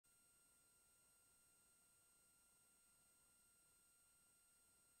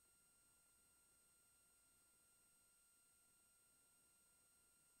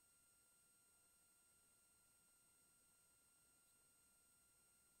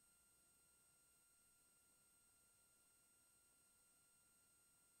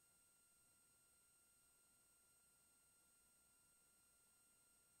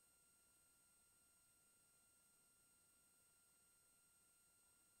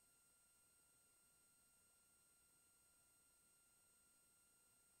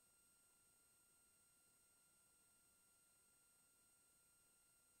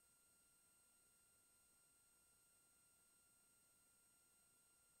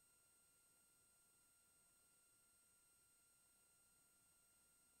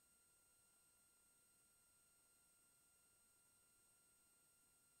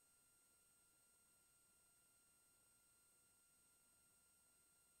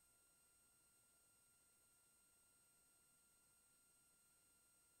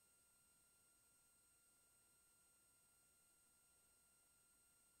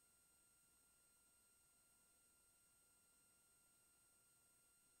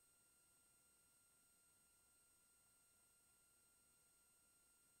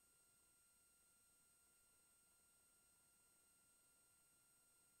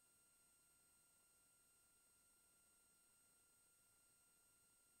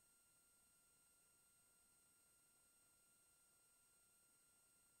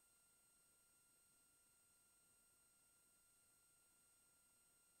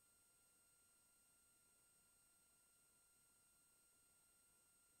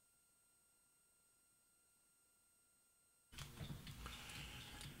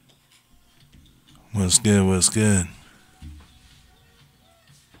What's good? What's good?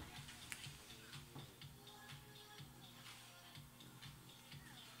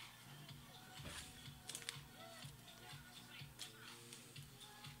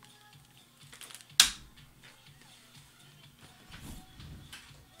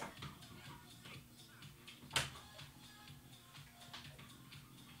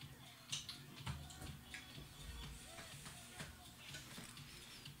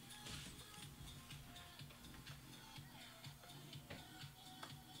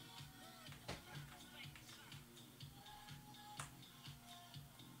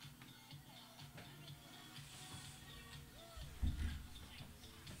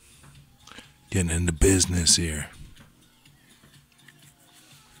 Getting into business here.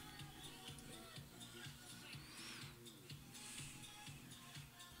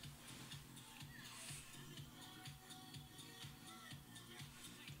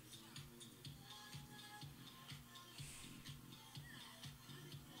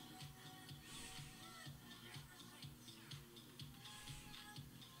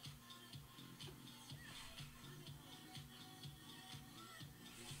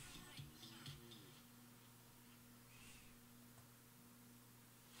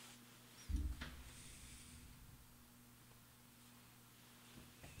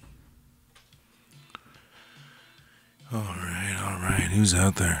 All right. Who's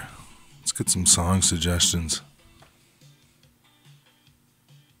out there? Let's get some song suggestions.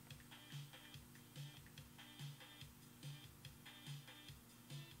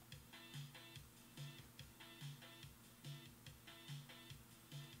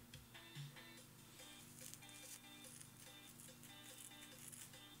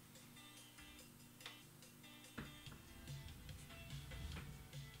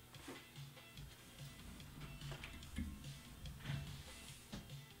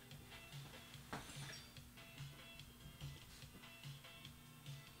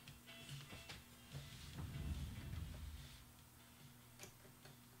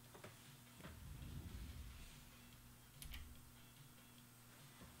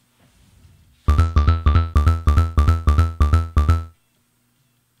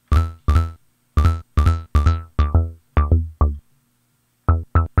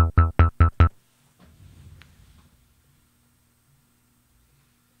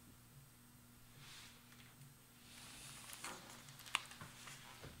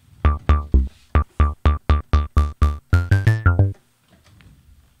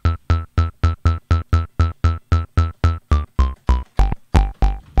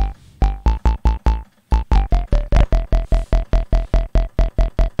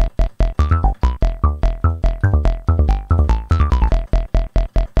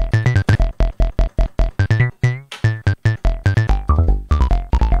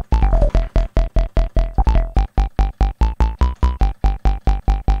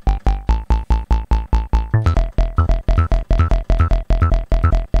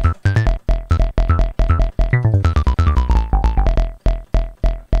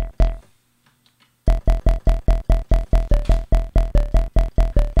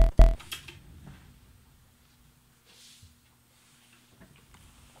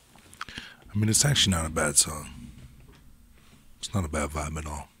 I mean, it's actually not a bad song. It's not a bad vibe at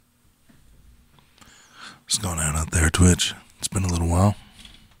all. What's going on out there, Twitch? It's been a little while.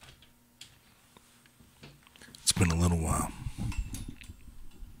 It's been a little while.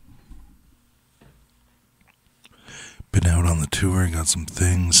 Been out on the tour, got some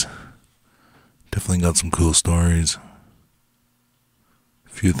things. Definitely got some cool stories. A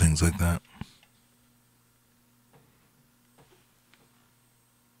few things like that.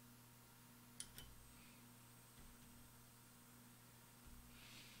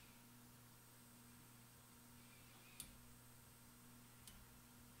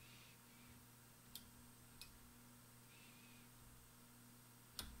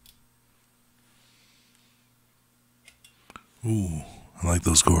 Ooh, I like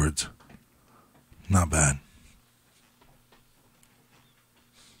those chords. Not bad.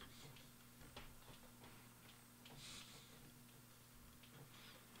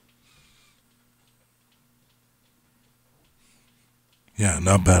 Yeah,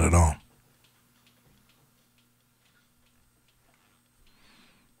 not bad at all.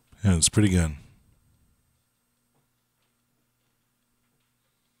 Yeah, it's pretty good.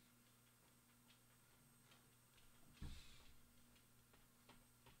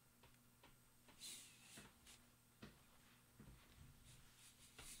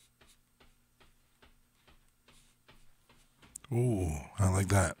 Ooh, I like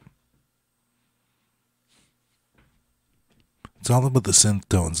that. It's all about the synth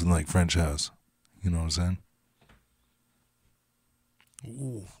tones in like French house. You know what I'm saying?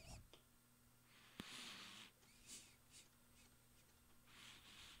 Ooh.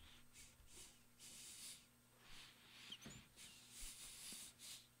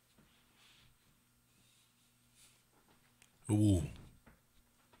 Ooh.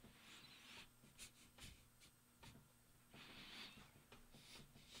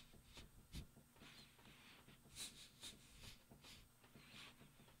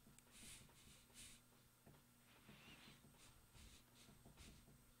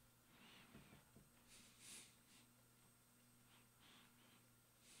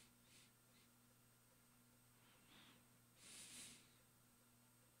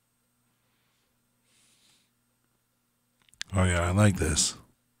 Oh yeah, I like this.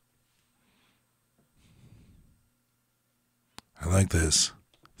 I like this.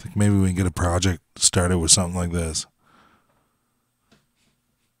 I think maybe we can get a project started with something like this.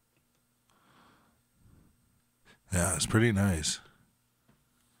 Yeah, it's pretty nice.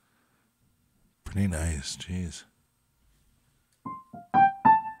 Pretty nice, jeez.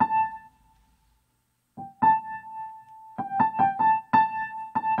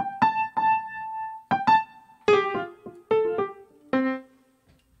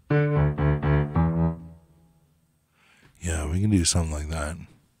 Yeah, we can do something like that.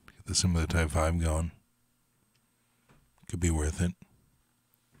 Get the Similar Type 5 going. Could be worth it.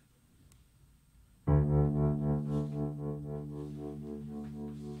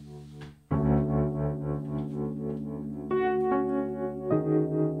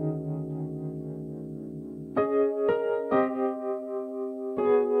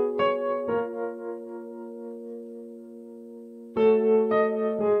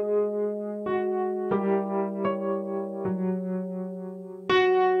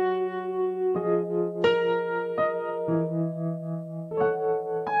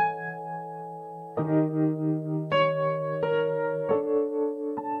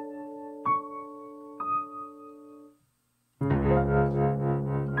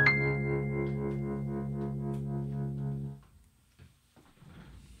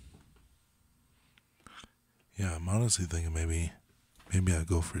 Yeah, I'm honestly thinking maybe I'll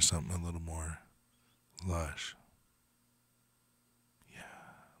go for something a little more lush. Yeah,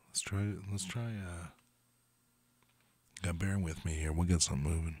 let's try yeah, bear with me here. We'll get something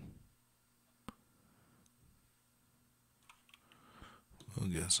moving. We'll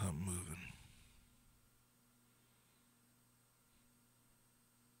get something moving.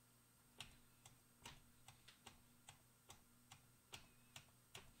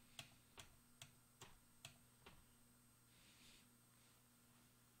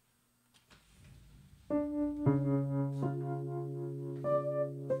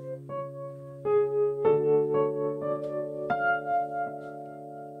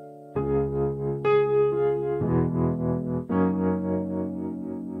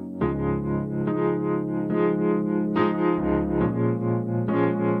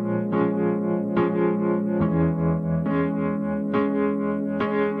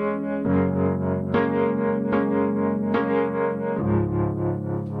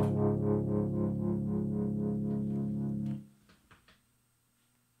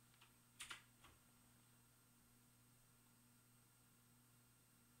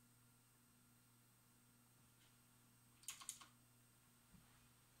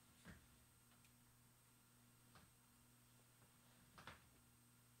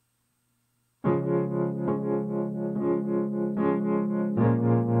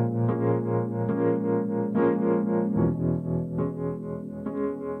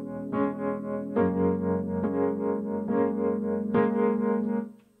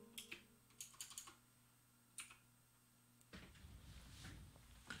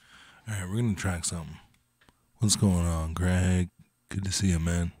 All right, we're gonna track something. What's going on, Greg? Good to see you,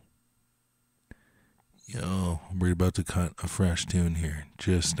 man. Yo, we're about to cut a fresh tune here.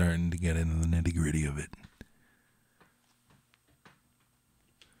 Just starting to get into the nitty gritty of it.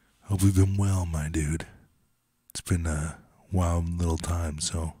 Hope you've been well, my dude. It's been a wild little time,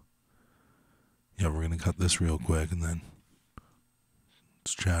 so yeah, we're gonna cut this real quick and then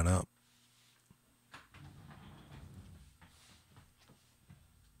let's chat up.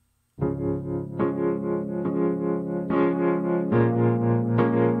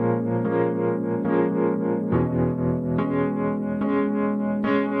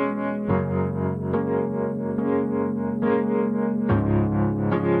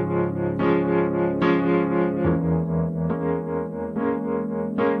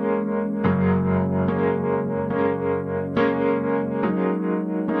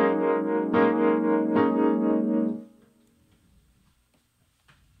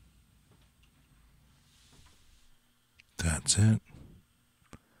 That's it.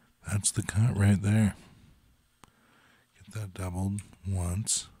 That's the cut right there. Get that doubled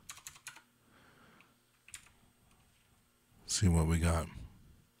once. See what we got.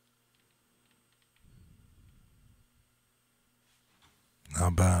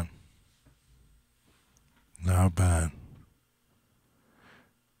 Not bad. Not bad.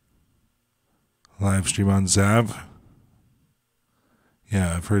 Live stream on Zav.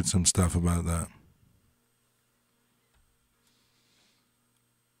 Yeah, I've heard some stuff about that.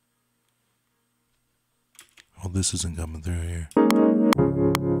 Oh, this isn't coming through here.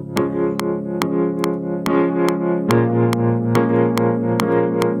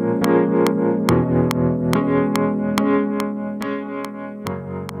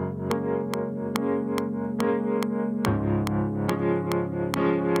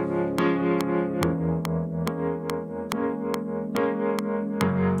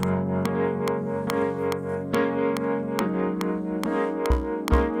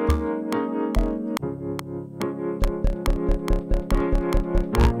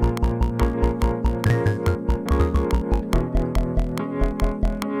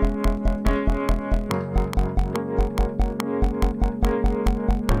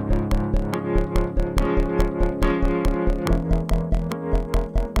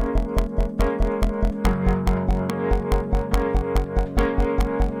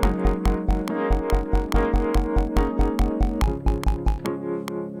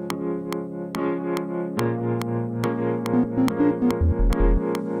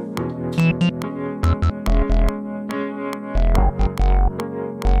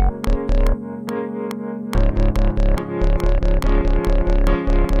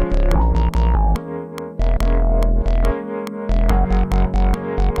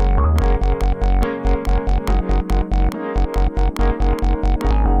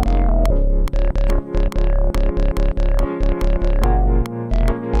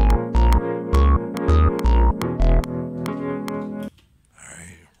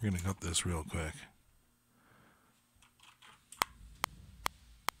 Real quick.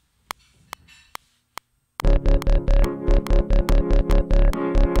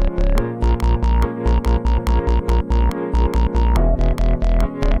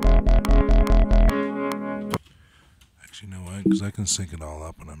 Actually, you know what? Because I can sync it all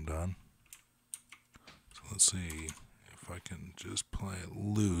up when I'm done. So let's see if I can just play it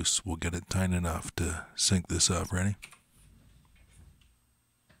loose. We'll get it tight enough to sync this up. Ready?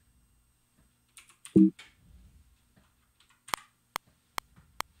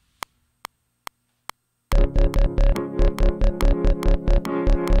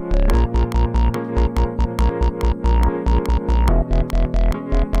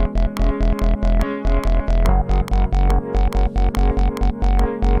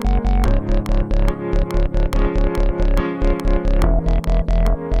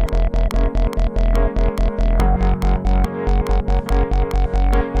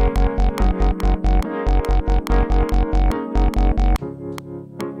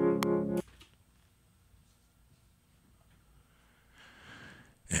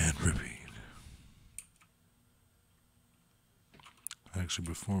 Actually,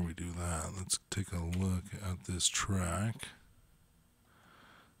 before we do that, let's take a look at this track.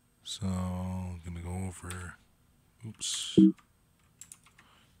 So, I'm going to go over, oops,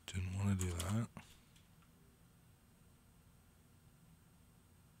 didn't want to do that.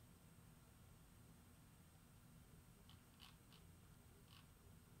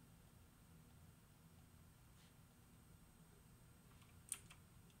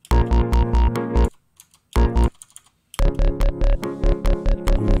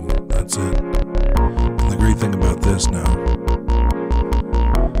 That's it. And the great thing about this now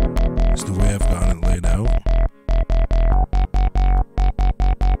is the way I've got it laid out.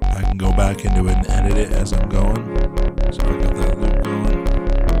 I can go back into it and edit it as I'm going. So if I got that loop going.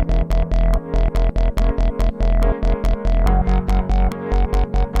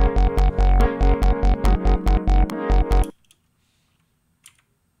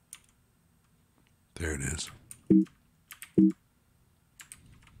 There it is.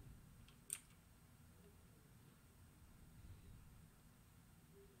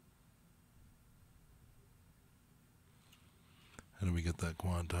 How do we get that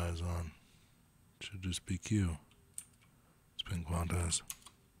quantize on? Should just be Q. It's been quantized.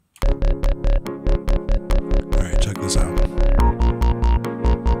 Alright, check this out.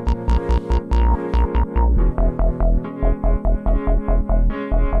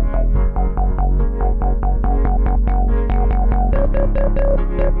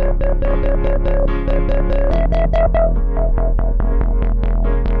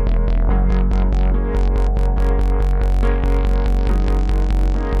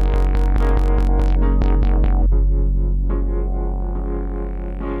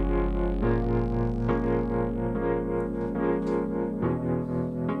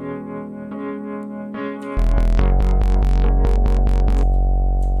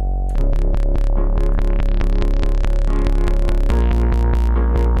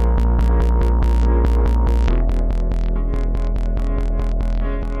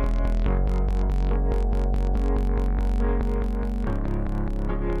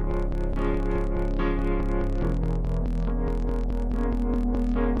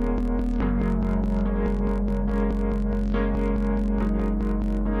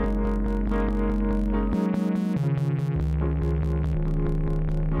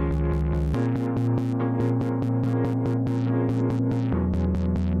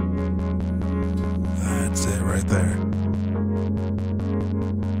 there.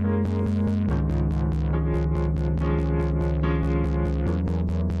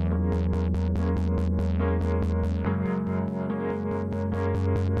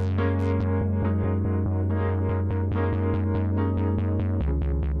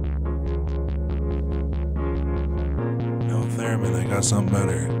 No, Theremin, I got something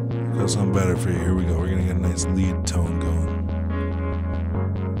better. Got something better for you. Here we go. We're gonna get a nice lead tone going.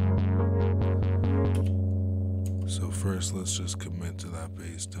 So first, let's just commit to that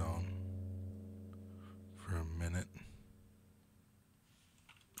bass tone for a minute.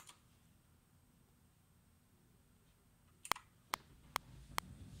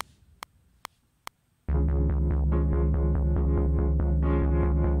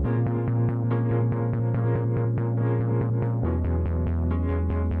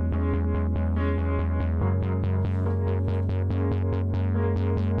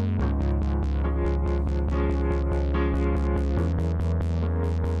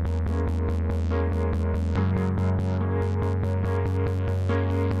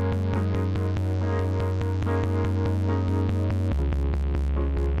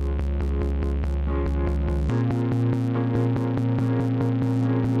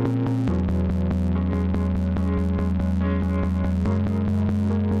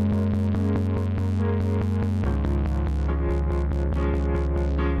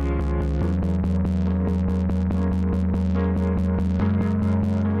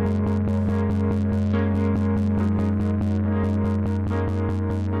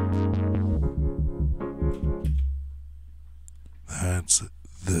 That's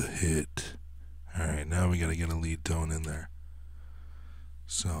the hit. Alright, now we gotta get a lead tone in there.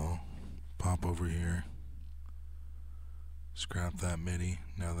 So, pop over here. Scrap that MIDI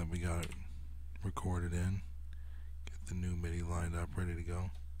now that we got it recorded in. Get the new MIDI lined up, ready to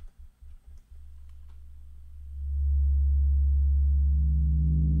go.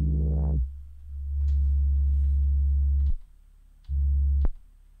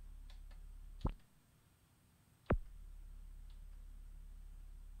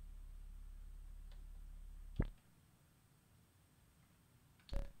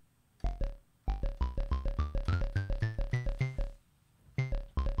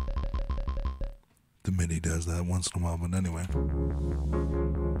 The MIDI does that once in a while, but anyway. Ooh,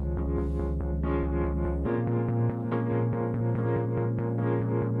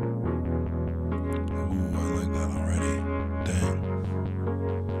 I like that already. Dang.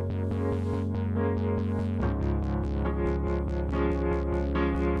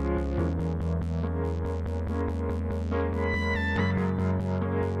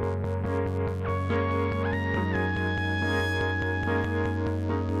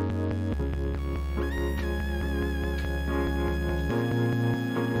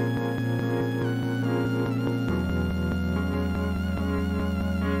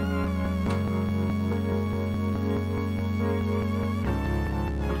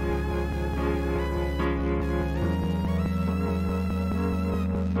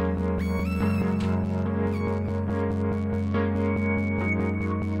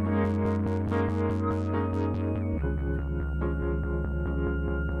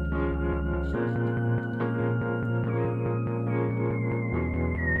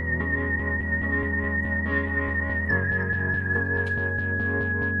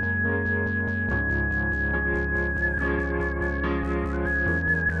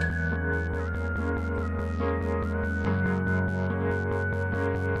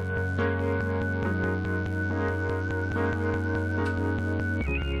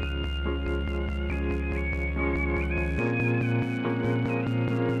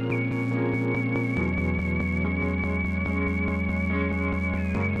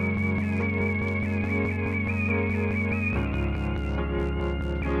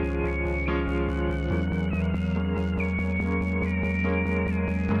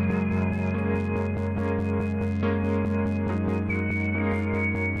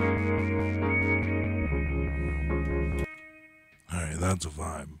 That's a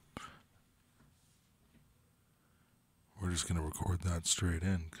vibe. We're just going to record that straight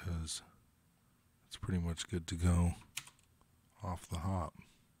in because it's pretty much good to go off the hop.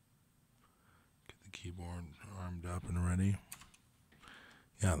 Get the keyboard armed up and ready.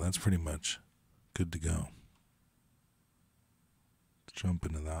 Yeah, that's pretty much good to go. Let's jump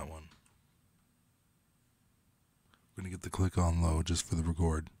into that one. We're going to get the click on low just for the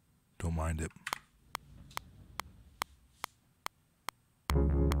record. Don't mind it.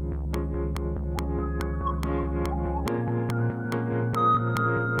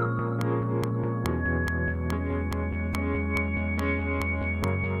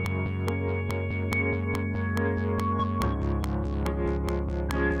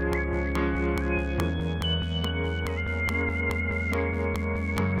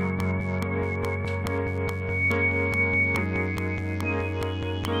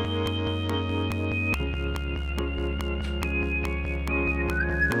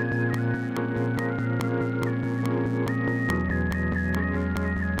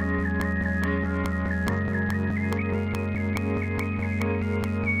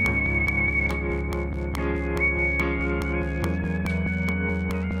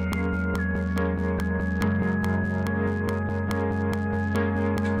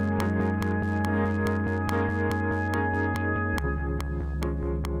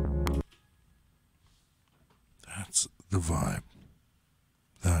 the vibe.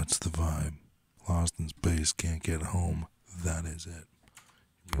 That's the vibe. Lost in space, can't get home. That is it.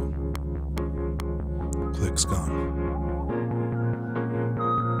 Click's gone.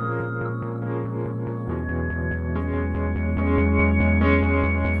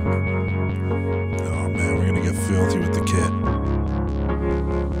 Oh man, we're gonna get filthy with the kit.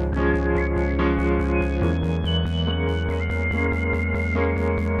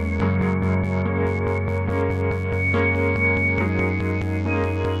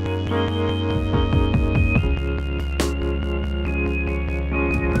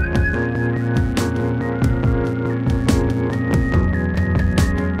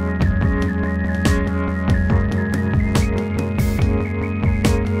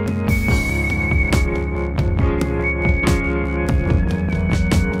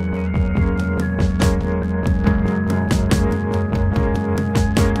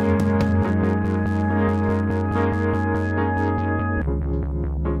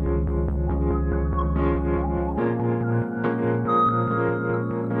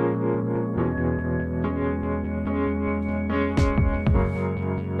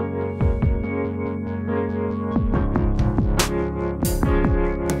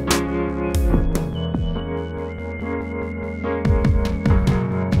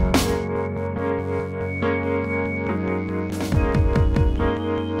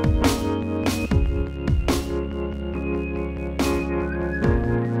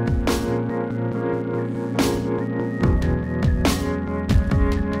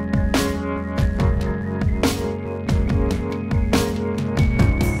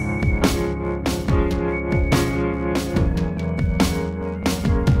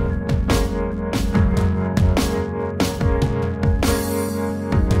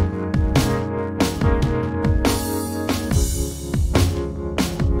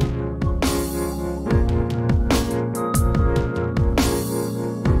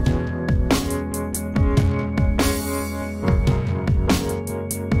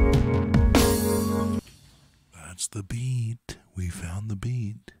 The beat. We found the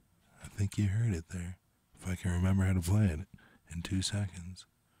beat. I think you heard it there. If I can remember how to play it in 2 seconds.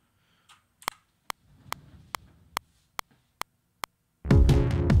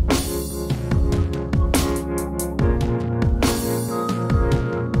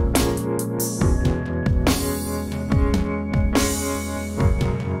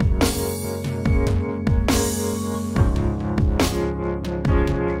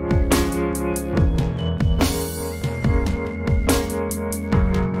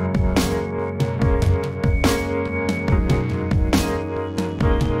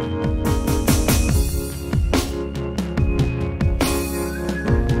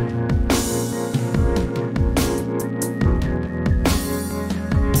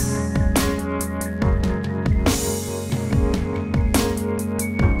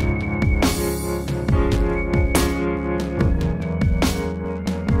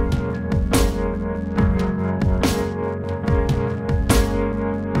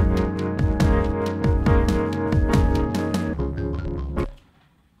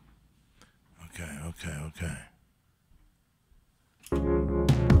 Okay.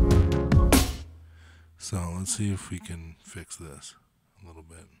 So let's see if we can fix this a little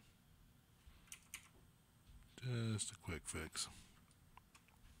bit. Just a quick fix.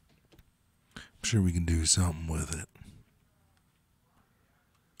 I'm sure we can do something with it.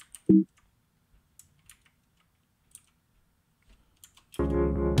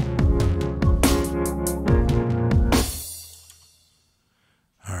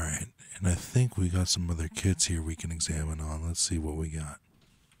 Alright, and I think we got some other kits here we can examine on. Let's see what we got.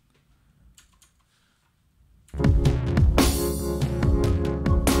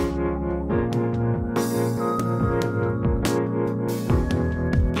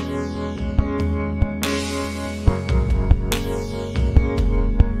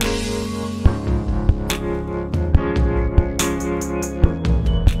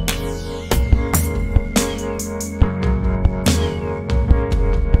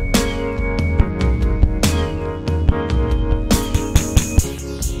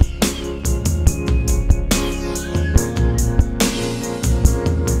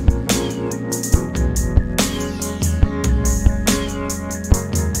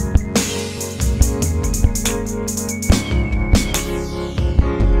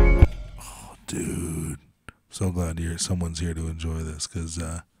 So glad someone's here to enjoy this, because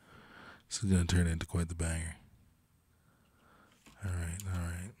this is going to turn into quite the banger. All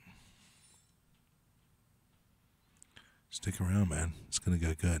right. Stick around, man. It's going to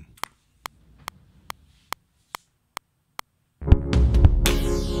get good.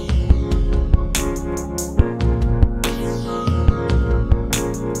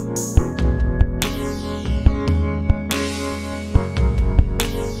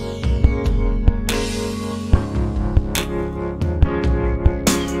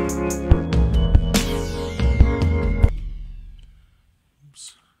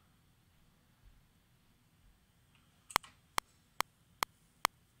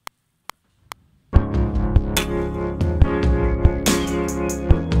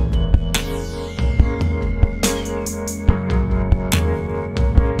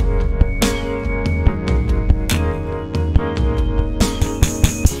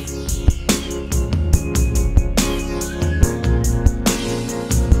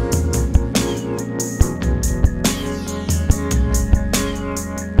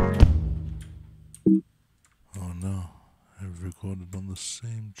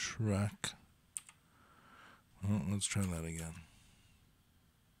 track. Well, let's try that again.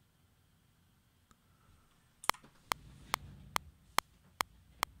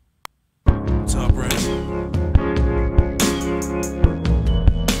 What's up, Ram?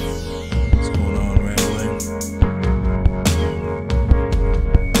 What's going on, Rambling?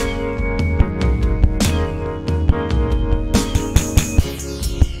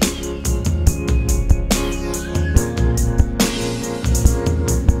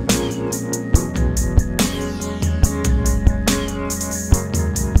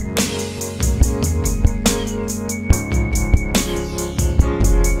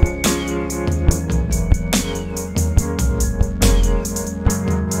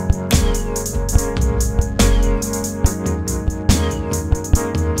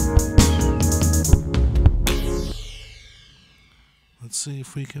 Let's see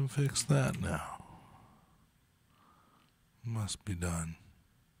if we can fix that now. Must be done.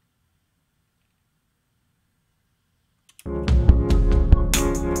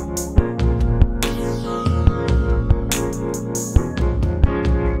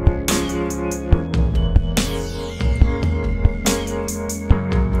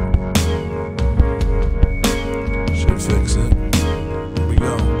 Should fix it. Here we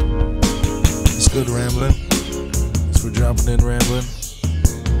go. It's good, Rambling. Thanks for jumping in, Rambling.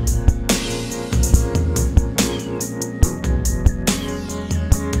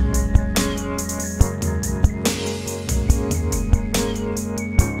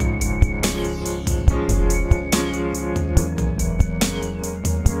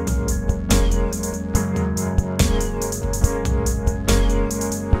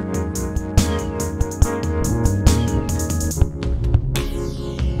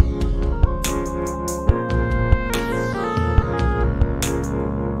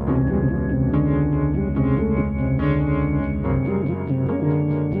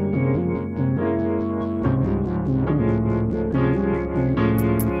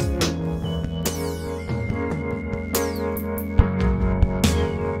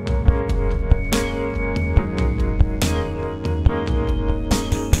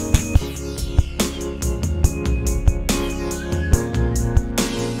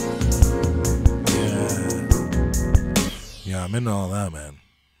 Yeah, I'm into all that, man.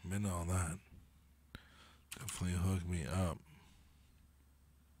 I'm into all that. Definitely hook me up.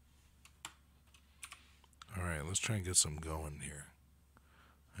 Alright, let's try and get some going here.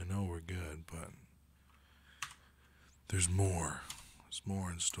 I know we're good, but there's more. There's more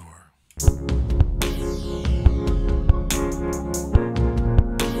in store.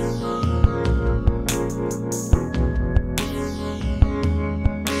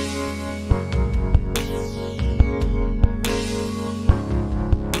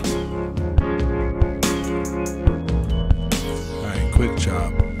 Alright, quick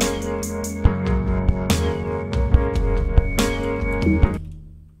chop.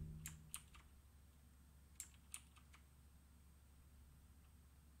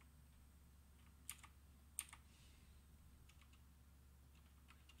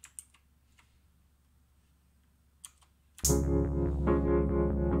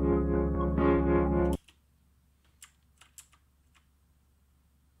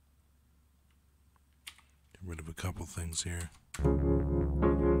 Get rid of a couple things here. So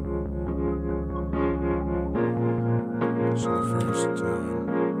the first time.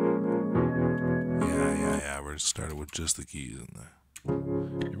 Yeah. We're started with just the keys in there.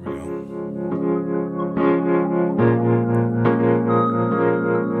 Here we go.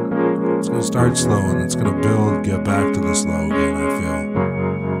 It's gonna start slow and it's gonna build, get back to the slow again, I feel.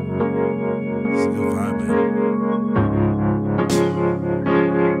 It's a good vibe, man.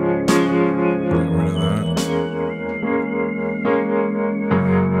 Get rid of that.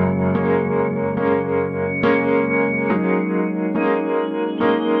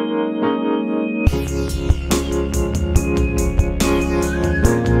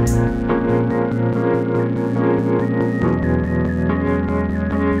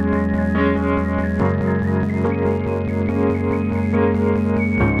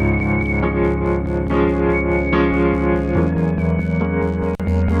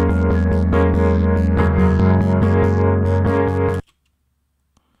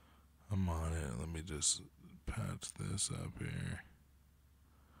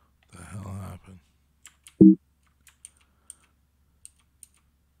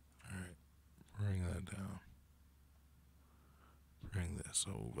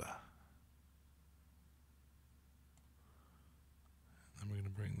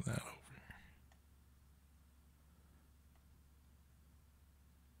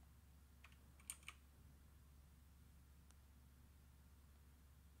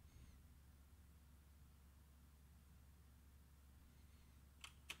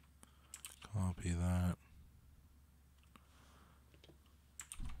 Copy that.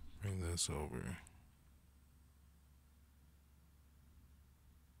 Bring this over.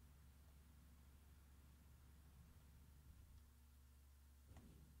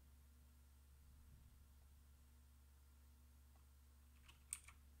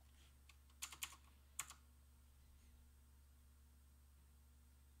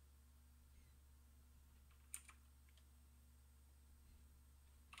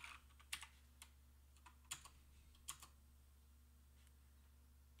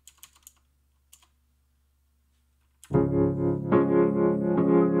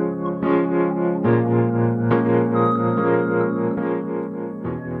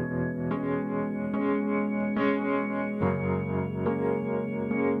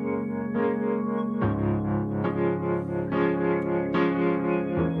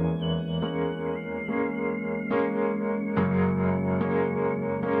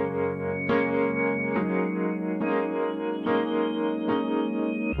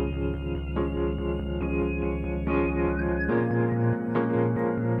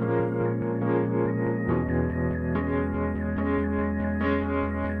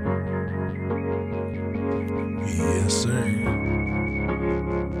 Yes, sir.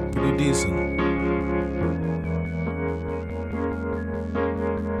 Pretty decent.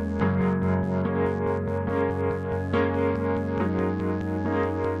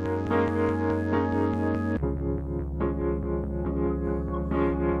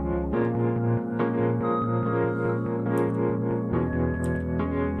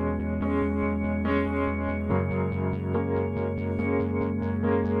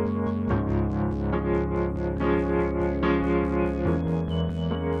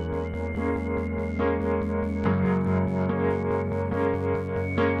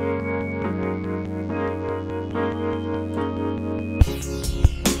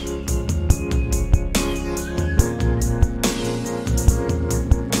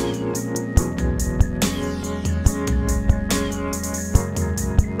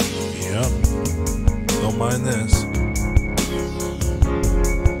 Don't mind this.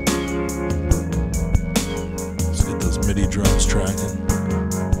 Let's get those MIDI drums tracking.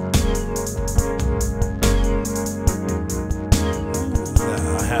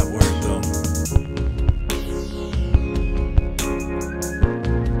 Nah, hat work though.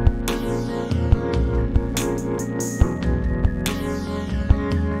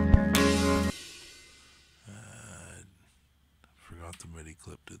 Forgot the MIDI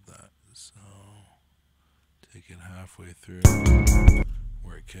clip did that, so take it halfway through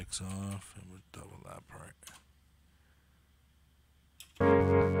where it kicks off and we'll double that part.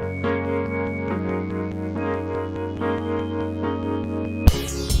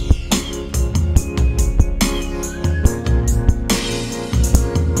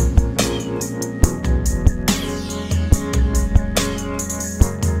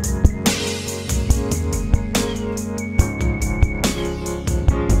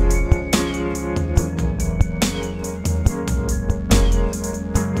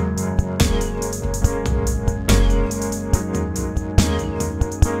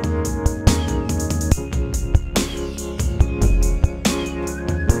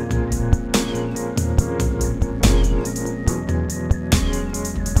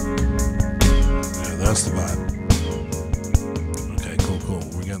 That's the vibe. Okay, cool.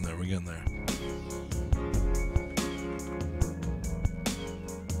 We're getting there.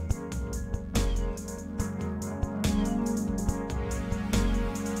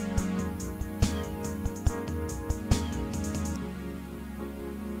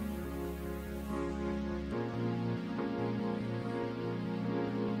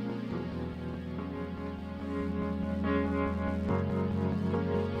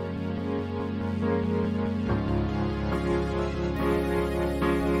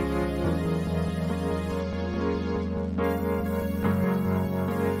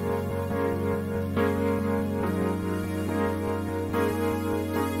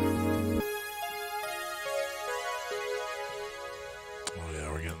 Oh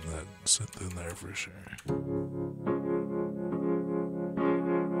yeah, we're getting that synth in there for sure.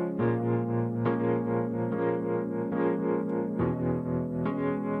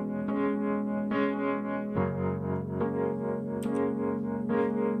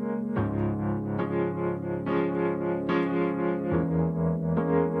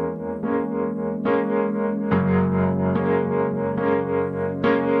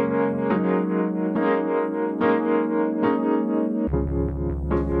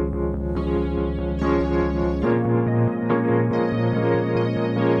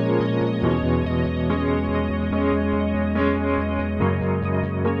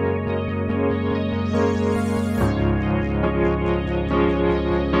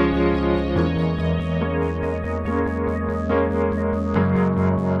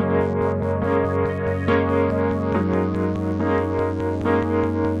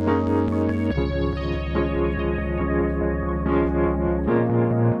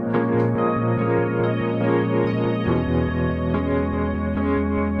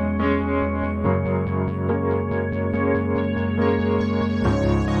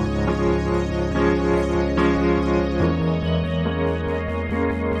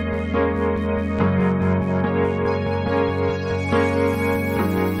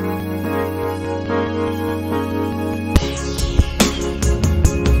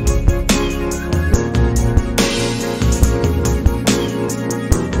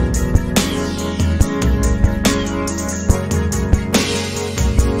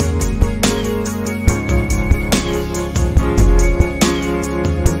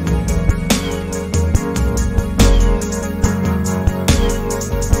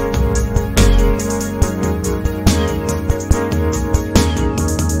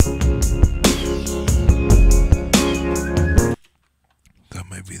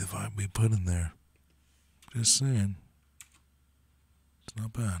 might be the vibe we put in there. Just saying. It's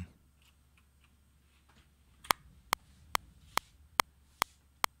not bad.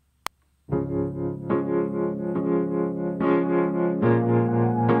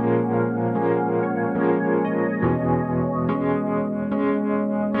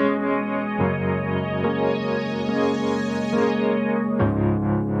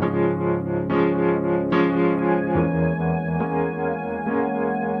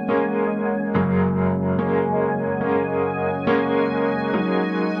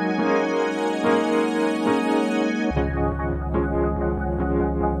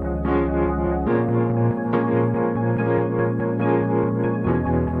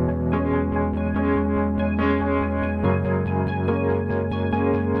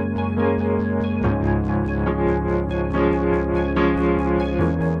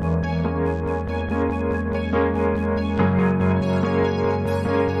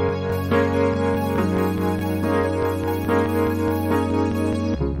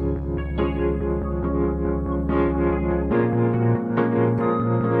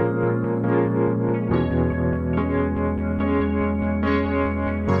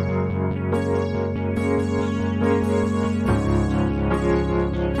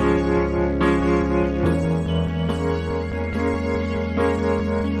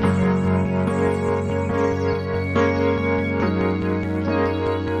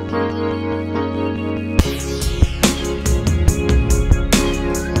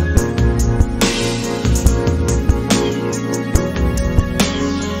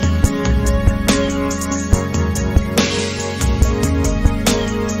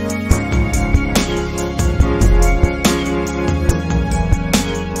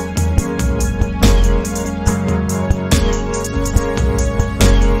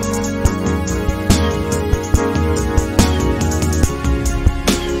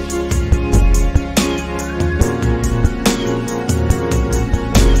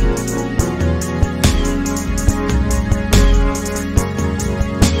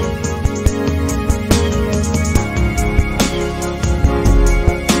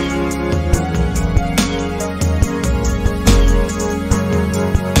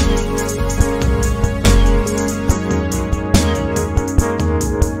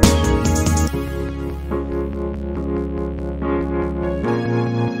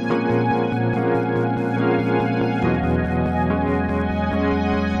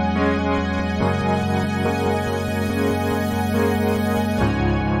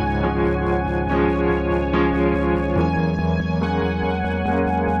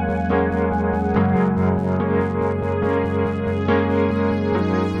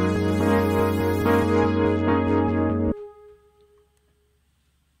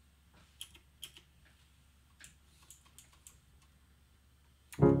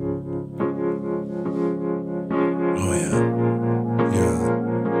 Oh yeah. Yeah.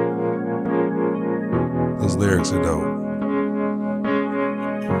 Those lyrics are dope.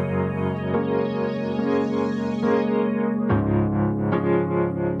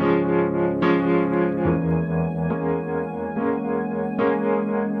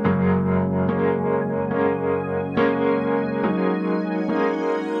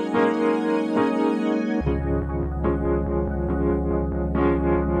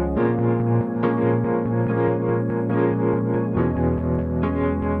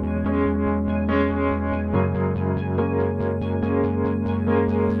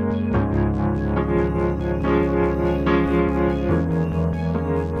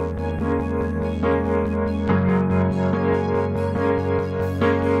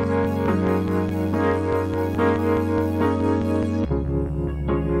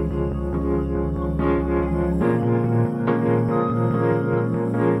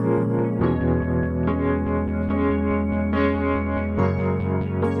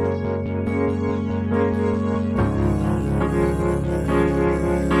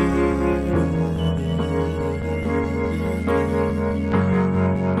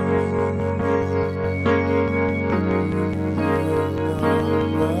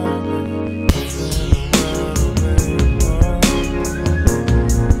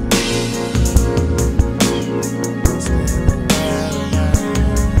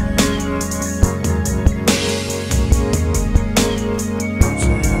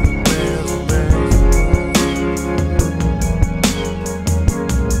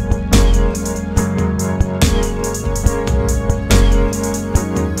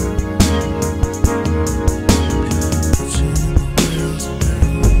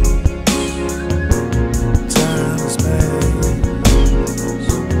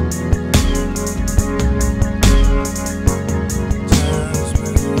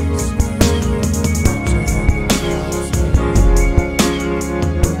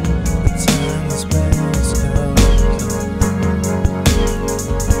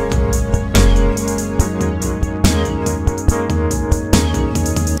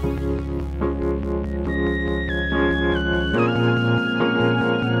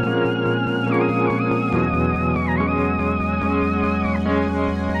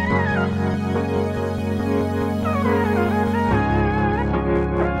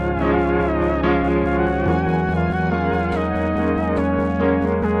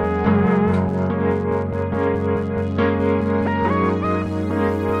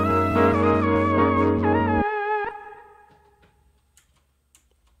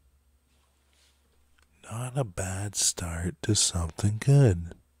 not a bad start to something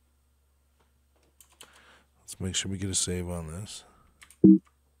good. Let's make sure we get a save on this. Oops.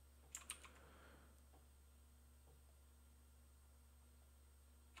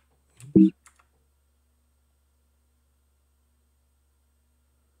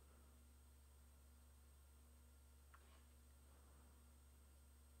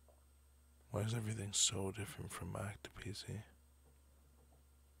 Why is everything so different from Mac to PC?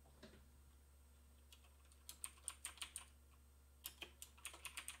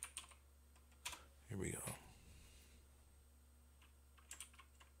 Here we go.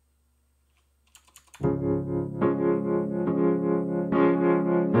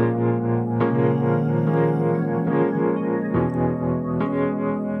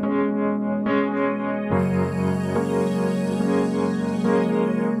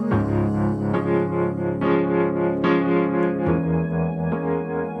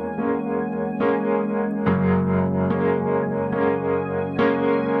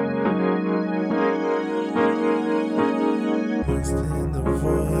 In the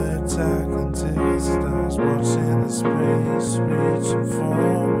void, talking to the stars, watching the space, reaching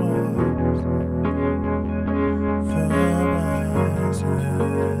forward,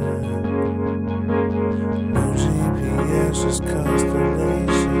 no GPS, just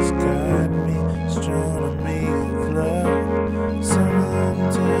constellations guide me, astronomy of love, some of them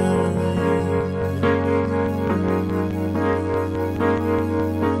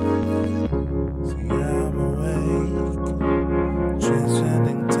see, I'm awake,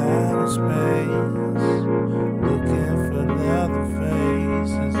 transcending time and space, looking for the other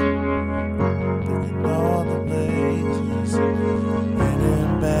faces, looking all the places,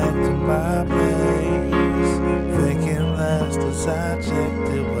 heading back to my place, thinking last as I checked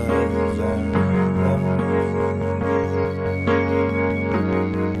it was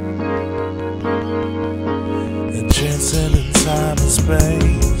and transcending time and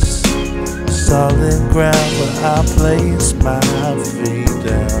space, solid ground where I place my feet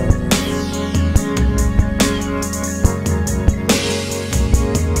down.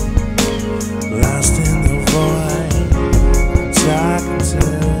 Lost in the void, talking to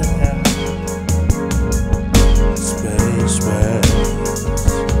space,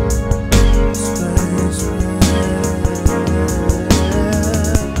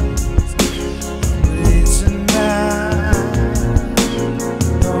 reaching out.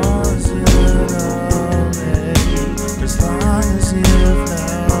 As long as you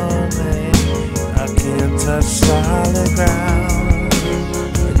know me, I can touch solid ground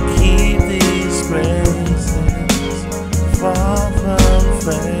and keep these graces, fall from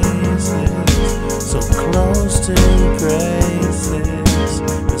faces, so close to graces,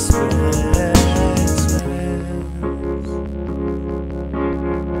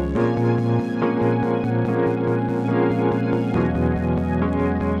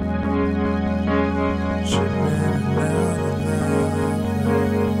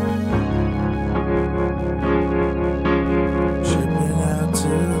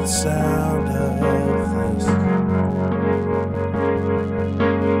 sound of this.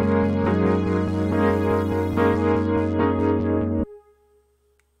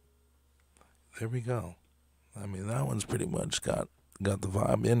 There we go. I mean, that one's pretty much got the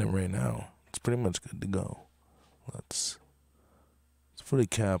vibe in it right now. It's pretty much good to go. Let's put a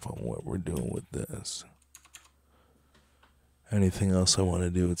cap on what we're doing with this. Anything else I want to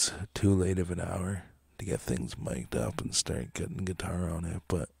do, it's too late of an hour to get things mic'd up and start getting guitar on it,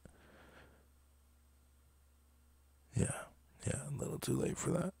 but yeah, a little too late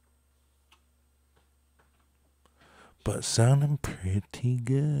for that. But sounding pretty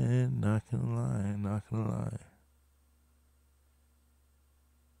good, not gonna lie.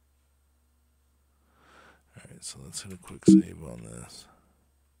 Alright, so let's hit a quick save on this.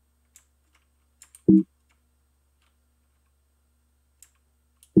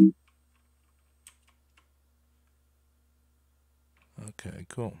 Okay,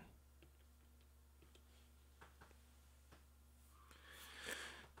 cool.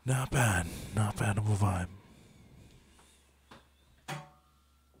 Not bad of a vibe.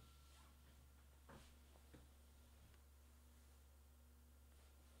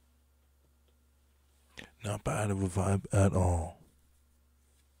 Not bad of a vibe at all.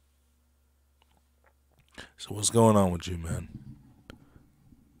 So what's going on with you, man?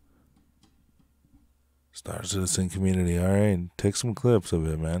 Star Citizen community, alright? Take some clips of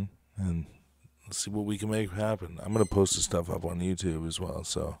it, man. And let's see what we can make happen. I'm going to post the stuff up on YouTube as well,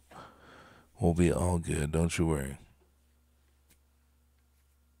 so we'll be all good. Don't you worry.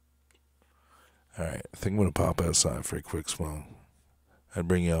 Alright, I think I'm going to pop outside for a quick smoke. I'd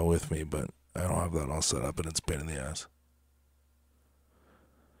bring y'all with me, but I don't have that all set up and it's a pain in the ass.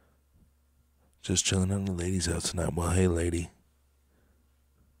 Just chilling at the lady's house tonight. Well, hey, lady.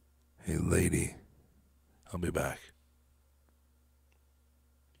 Hey, lady. I'll be back.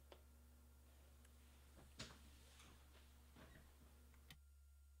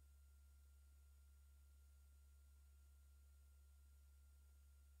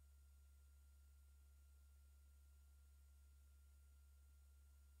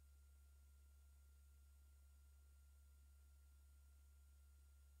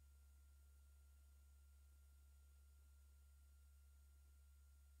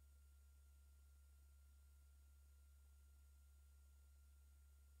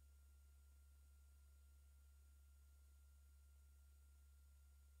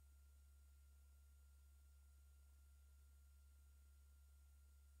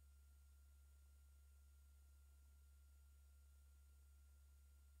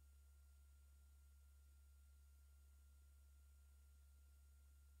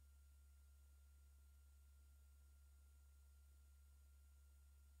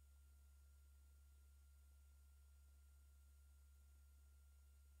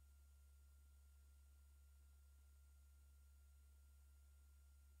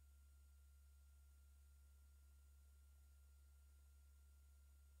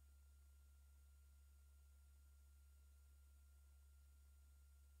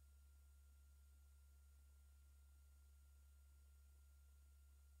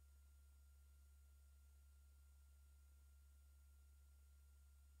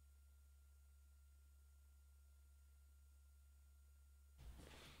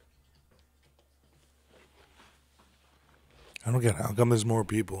 I don't get it. How come there's more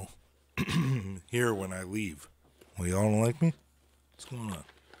people here when I leave? Well, y'all don't like me? What's going on?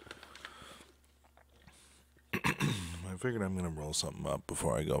 I figured I'm gonna roll something up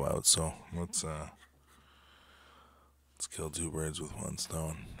before I go out, so let's kill two birds with one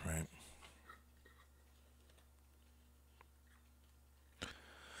stone, right?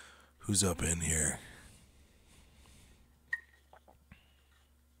 Who's up in here?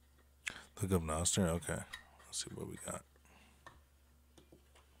 Look up Noster? Okay. Let's see what we got.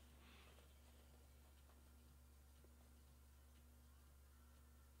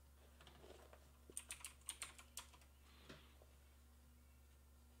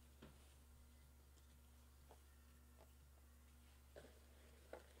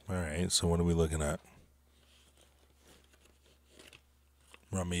 Alright, so what are we looking at?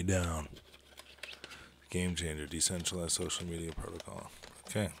 Run me down. Game changer, decentralized social media protocol.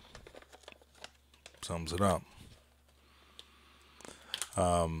 Okay. Sums it up.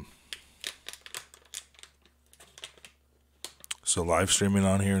 So live streaming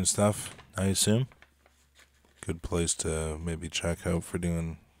on here and stuff, I assume? Good place to maybe check out for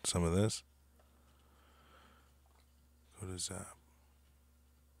doing some of this. What is that?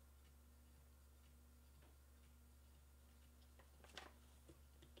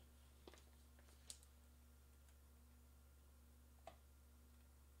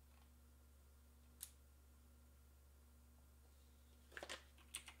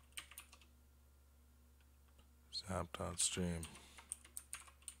 Zap.stream.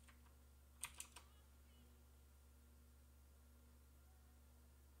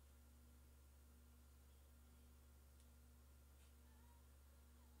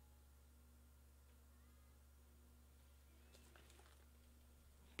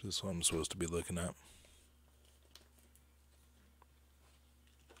 This is what I'm supposed to be looking at.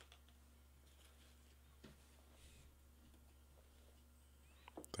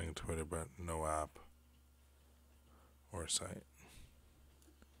 Thing Twitter, but no app or site.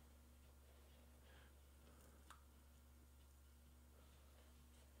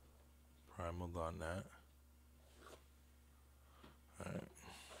 Primal.net. Alright.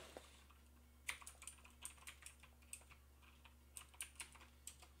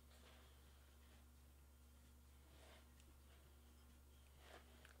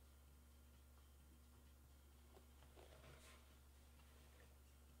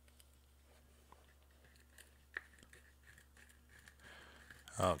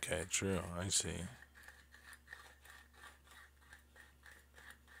 Okay, true. I see.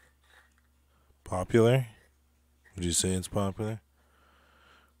 Popular? Would you say it's popular?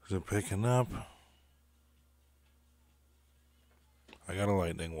 Is it picking up? I got a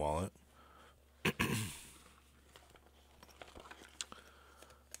Lightning wallet. Okay,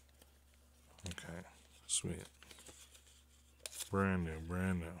 sweet. Brand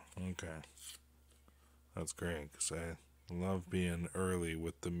new. Okay. That's great, because I love being early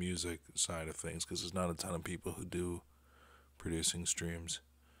with the music side of things, because there's not a ton of people who do producing streams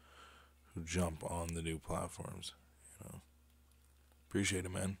who jump on the new platforms. Appreciate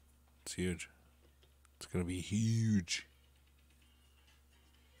it, man. It's huge. It's gonna be huge.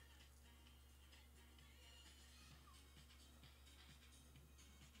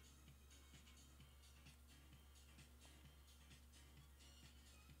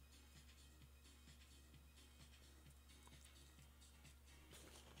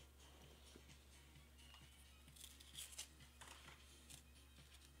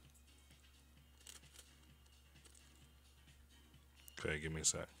 Okay, give me a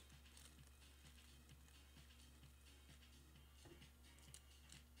sec.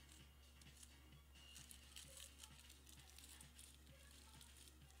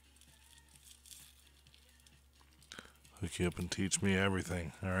 Hook you up and teach me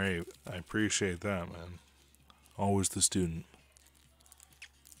everything. Alright, I appreciate that, man. Always the student.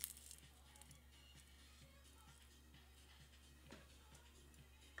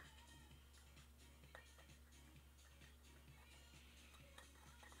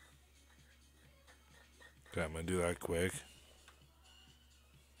 Okay, I'm gonna do that quick.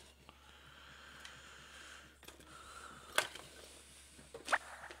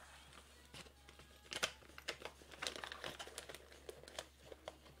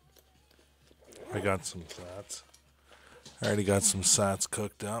 I got some sats. I already got some sats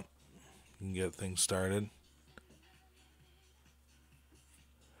cooked up. You can get things started.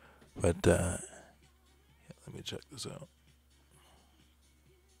 But, yeah, let me check this out.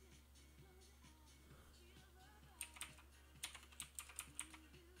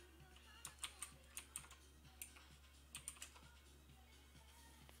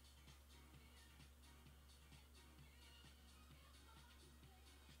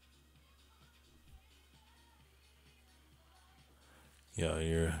 Yeah,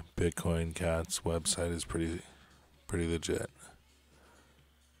 your Bitcoin Cats website is pretty legit.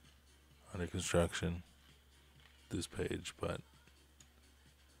 Under construction, this page, but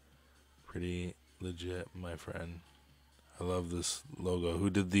pretty legit, my friend. I love this logo. Who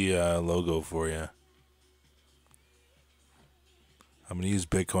did the logo for you? I'm gonna use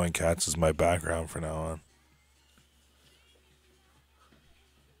Bitcoin Cats as my background for now on.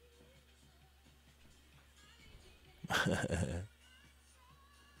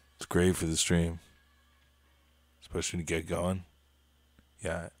 It's great for the stream, especially to get going.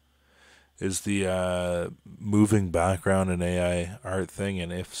 Yeah. Is the moving background an AI art thing?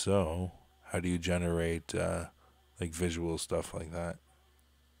 And if so, how do you generate like visual stuff like that?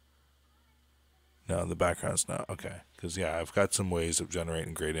 No, the background's not. Okay. Because, yeah, I've got some ways of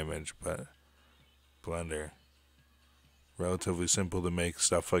generating great image, but Blender, relatively simple to make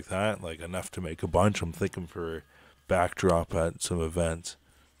stuff like that, like enough to make a bunch. I'm thinking for backdrop at some events.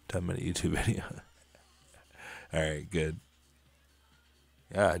 10-minute YouTube video. Alright, good.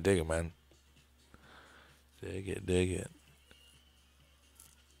 Yeah, I dig it, man. Dig it, dig it.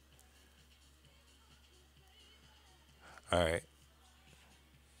 Alright.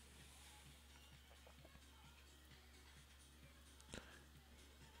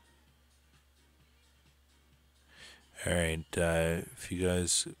 Alright, if you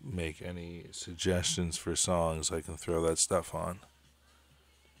guys make any suggestions for songs, I can throw that stuff on.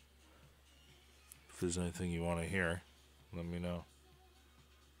 If there's anything you want to hear, let me know.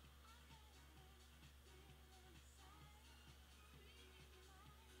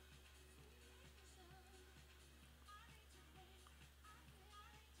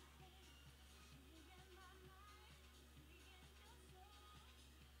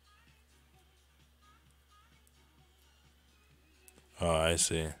 Oh, I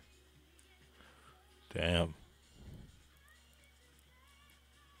see. Damn.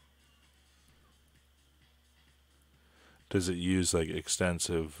 Does it use like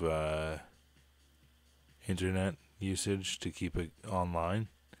extensive internet usage to keep it online?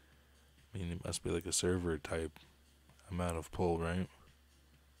 I mean, it must be like a server type amount of pull, right?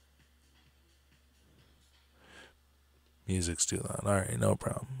 Music's too loud. Alright, no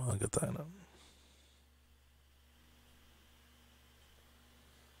problem. I'll get that up.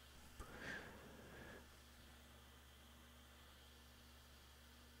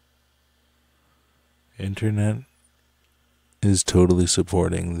 Internet is totally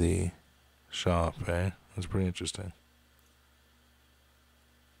supporting the shop, eh? That's pretty interesting.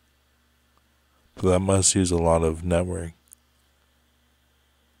 But that must use a lot of network.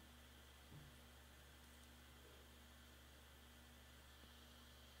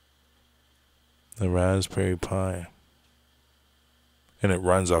 The Raspberry Pi. And it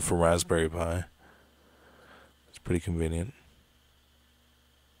runs off a Raspberry Pi. It's pretty convenient.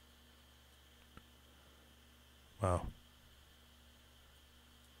 Wow.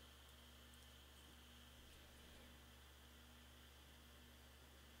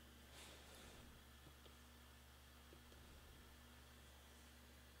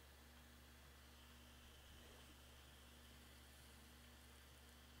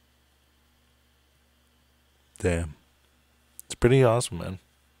 Damn. It's pretty awesome, man.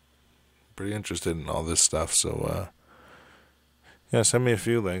 Pretty interested in all this stuff, so yeah, send me a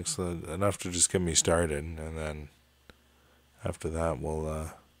few links, enough to just get me started, and then after that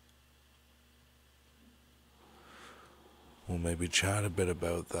we'll maybe chat a bit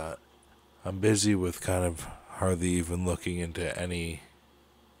about that. I'm busy with kind of hardly even looking into any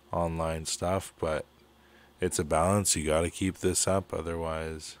online stuff, but it's a balance. You got to keep this up,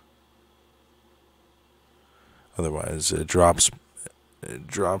 otherwise it drops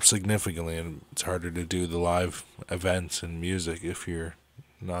significantly, and it's harder to do the live events and music if you're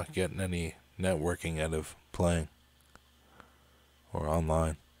not getting any networking out of playing or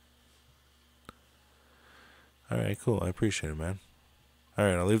online. All right, cool. I appreciate it, man. All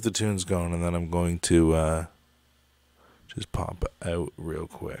right, I'll leave the tunes going, and then I'm going to just pop out real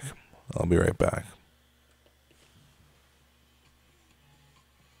quick. I'll be right back.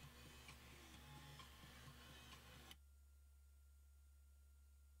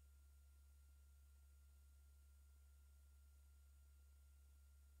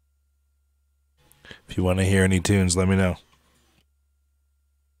 If you want to hear any tunes, let me know.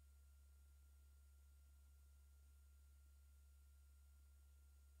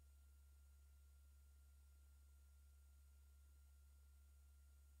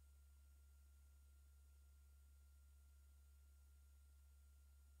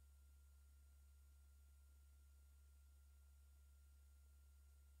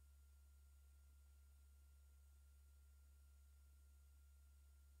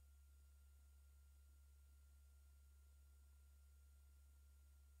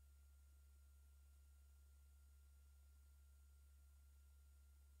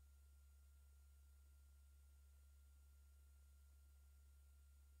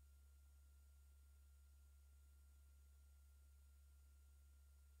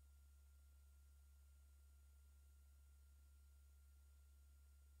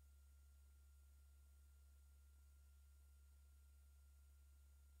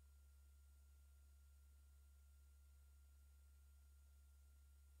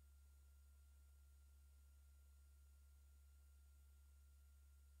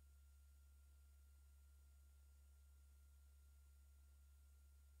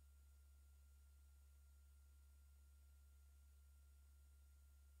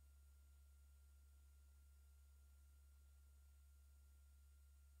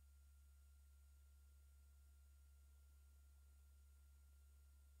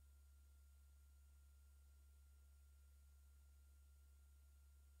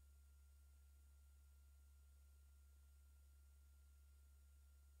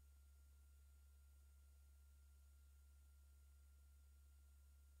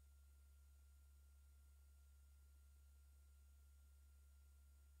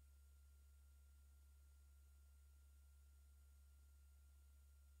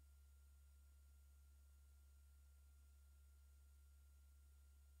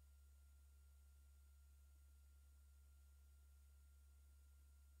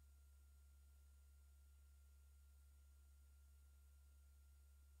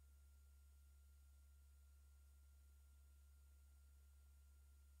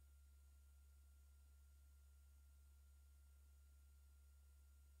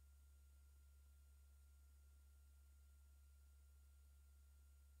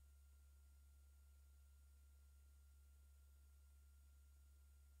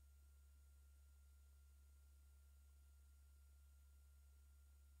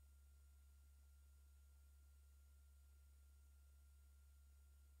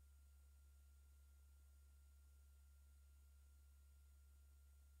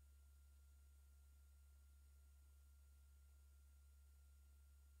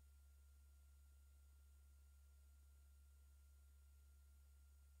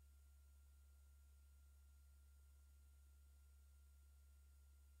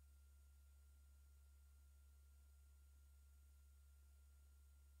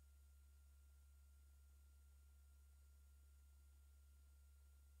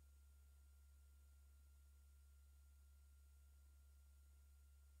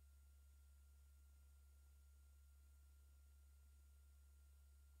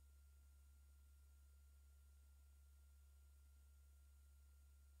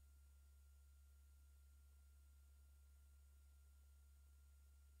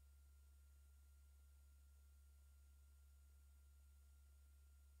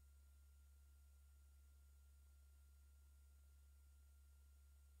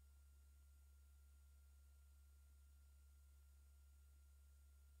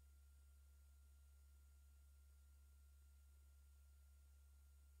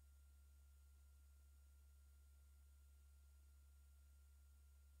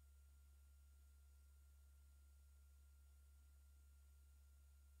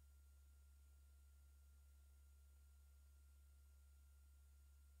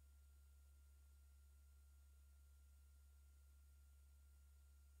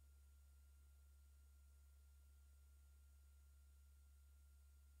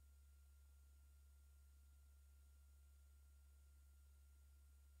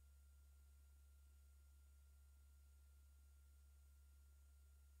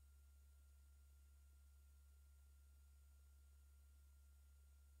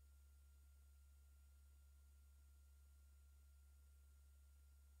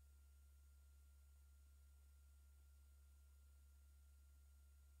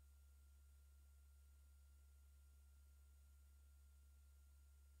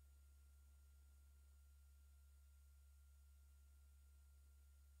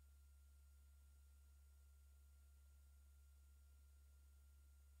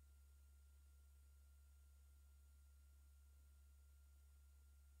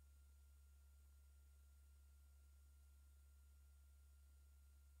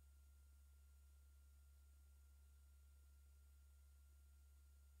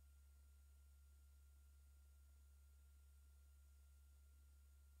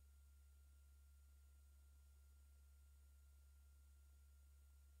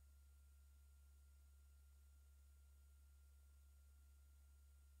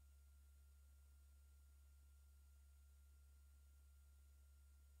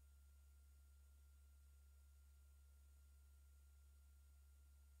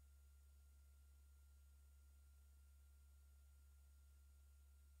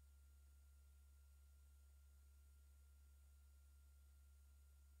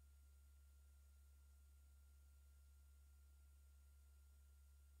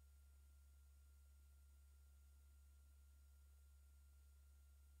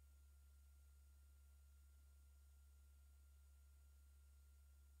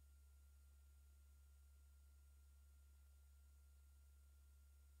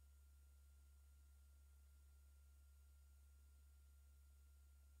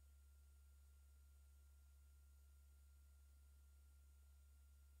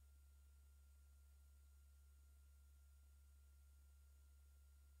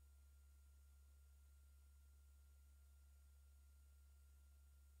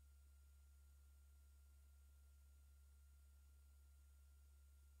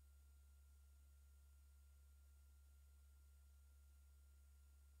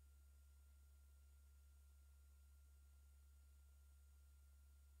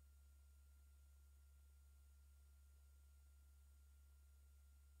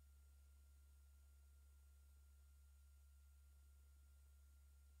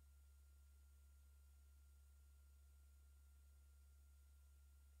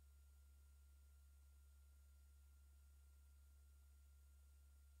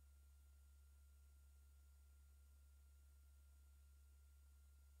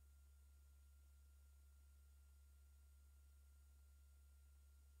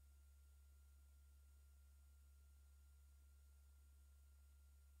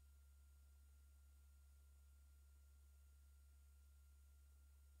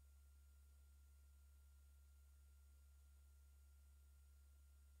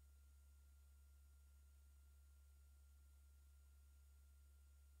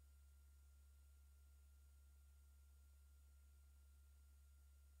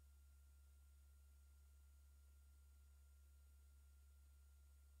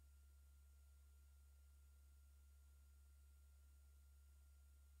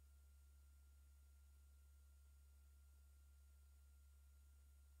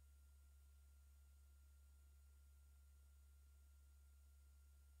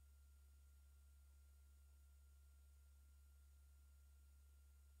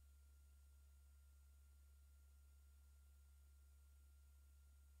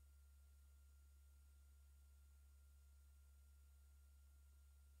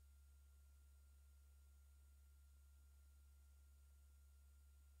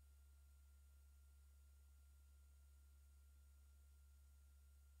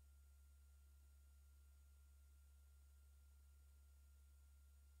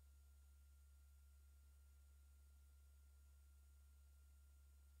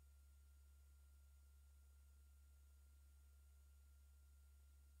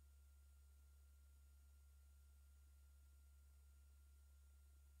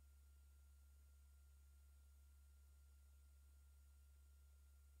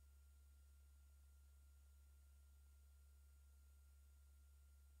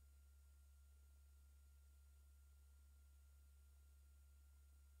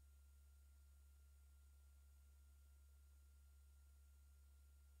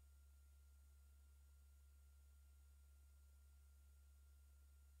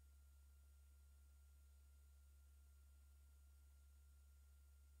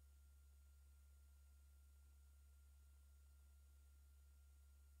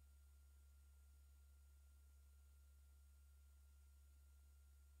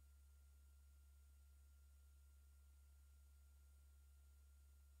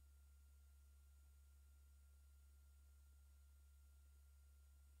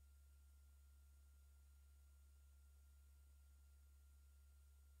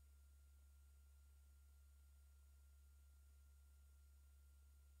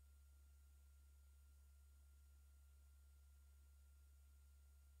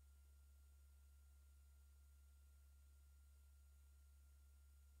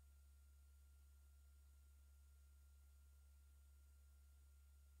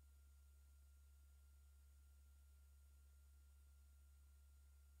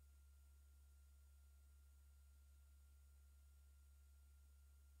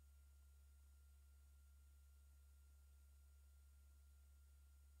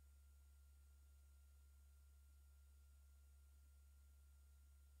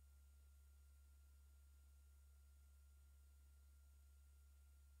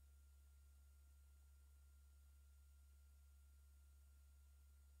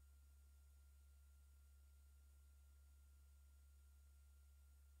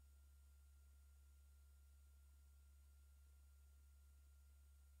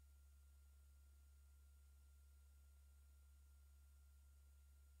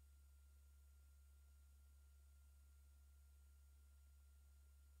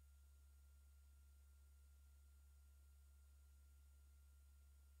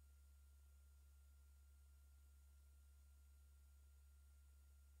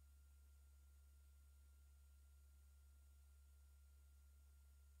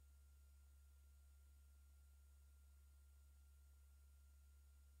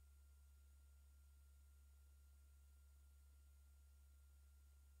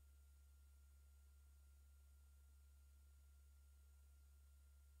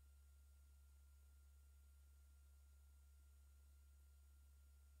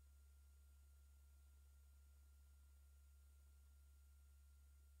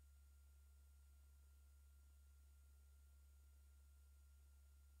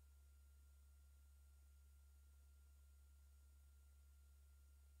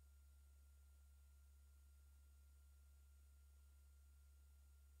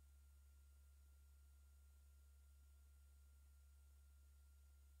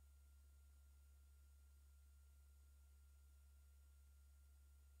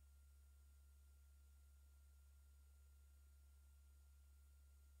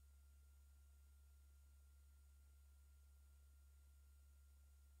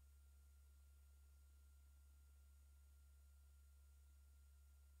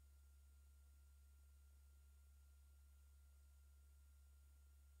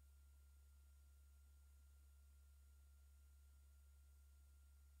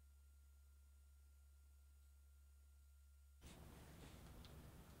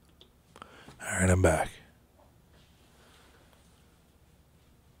 I'm back.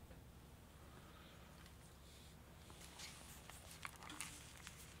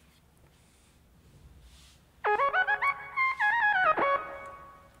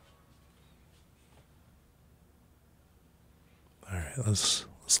 All right, let's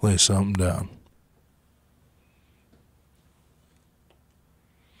lay something down.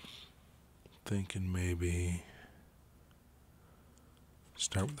 Thinking maybe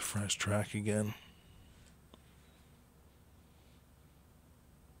start with a fresh track again.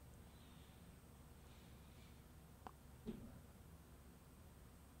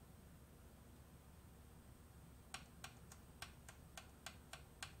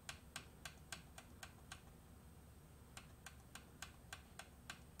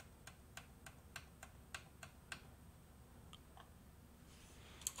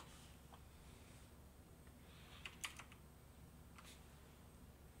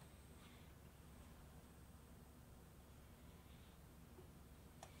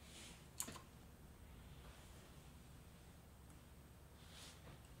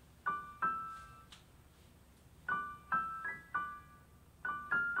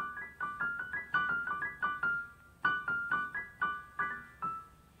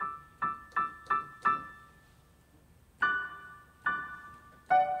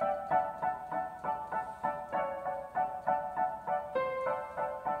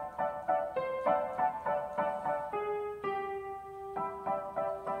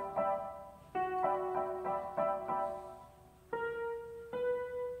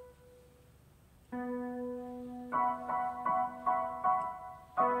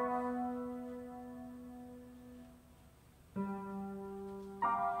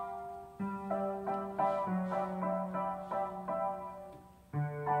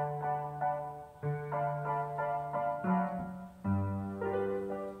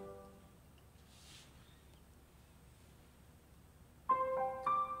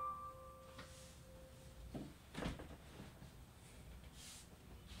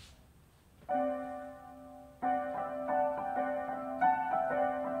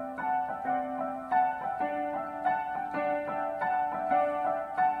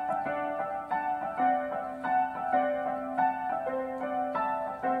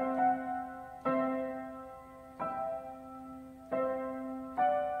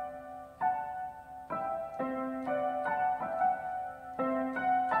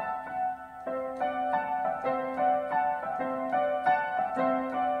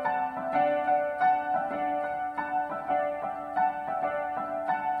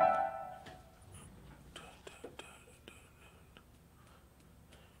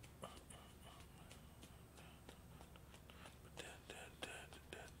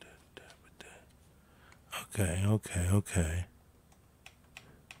 Okay.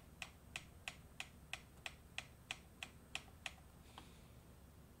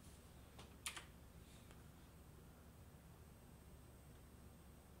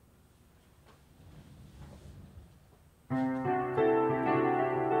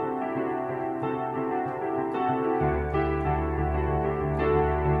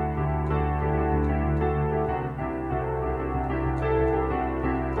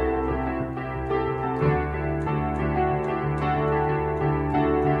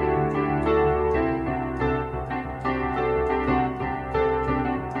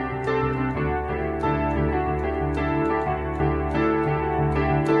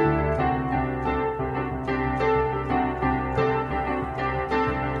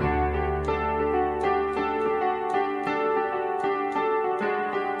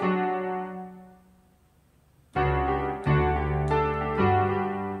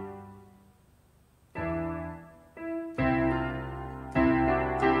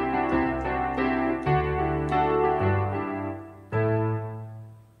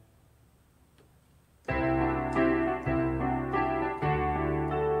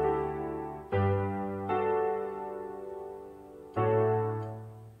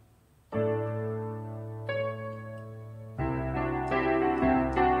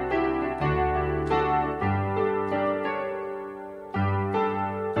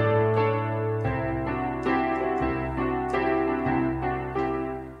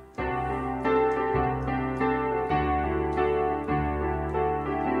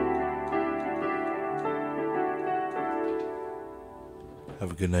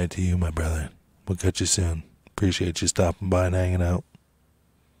 Have a good night to you, my brother. We'll catch you soon. Appreciate you stopping by and hanging out.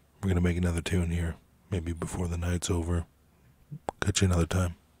 We're going to make another tune here, maybe before the night's over. Catch you another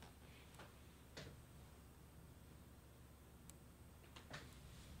time.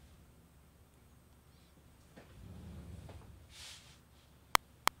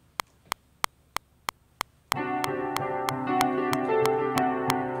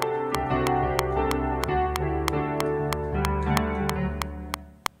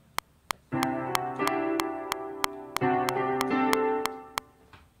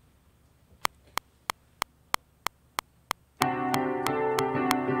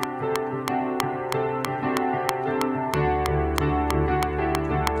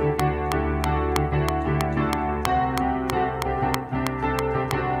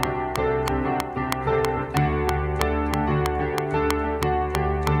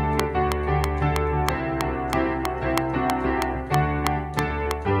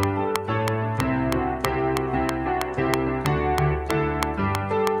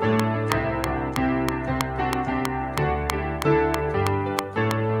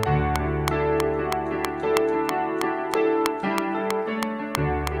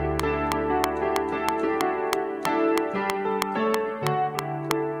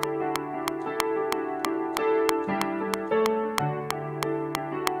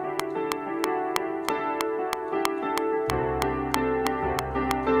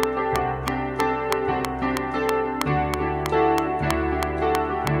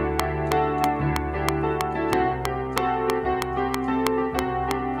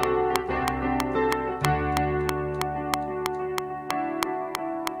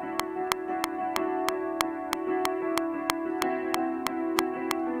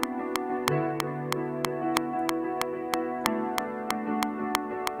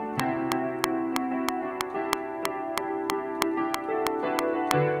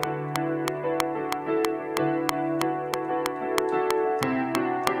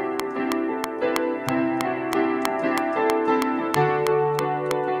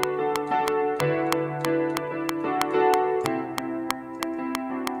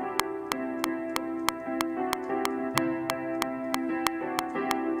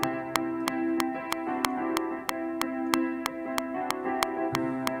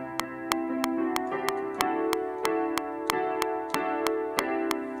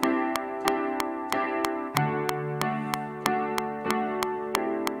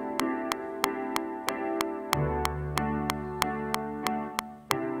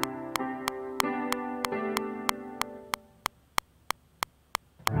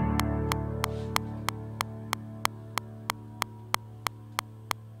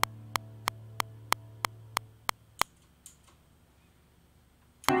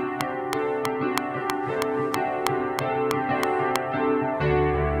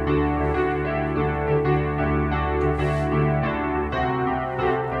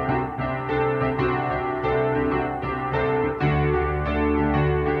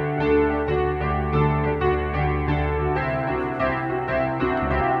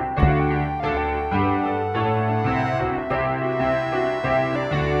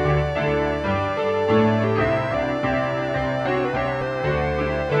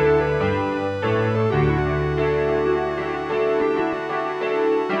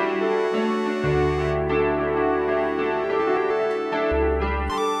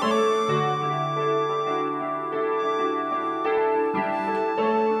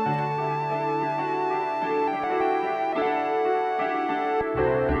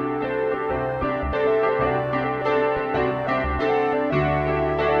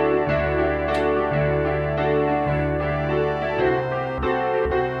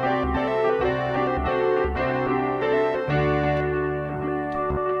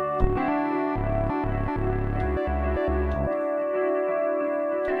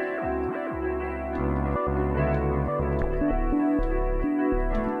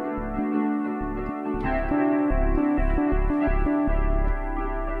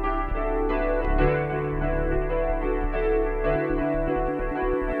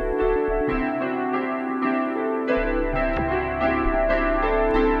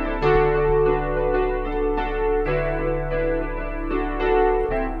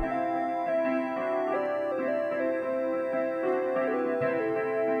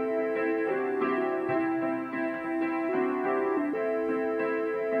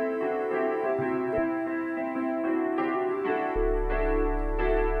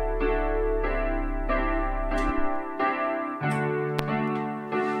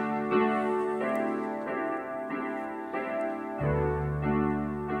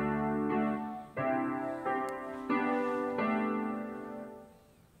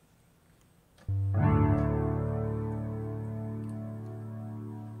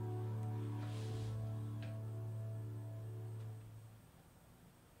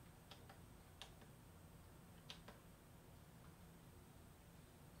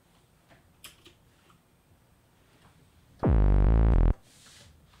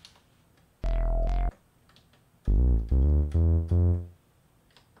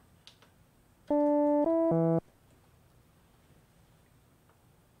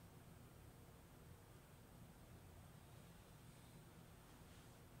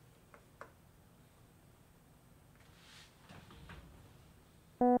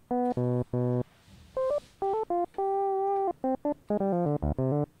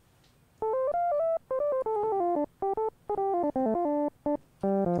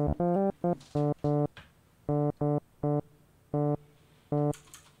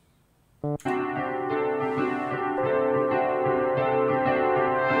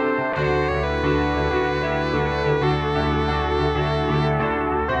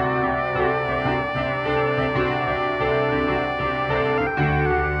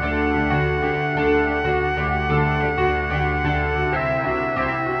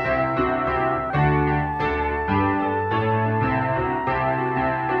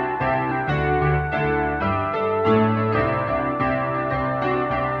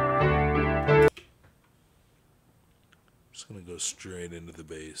 Just gonna go straight into the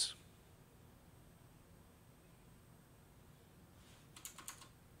bass.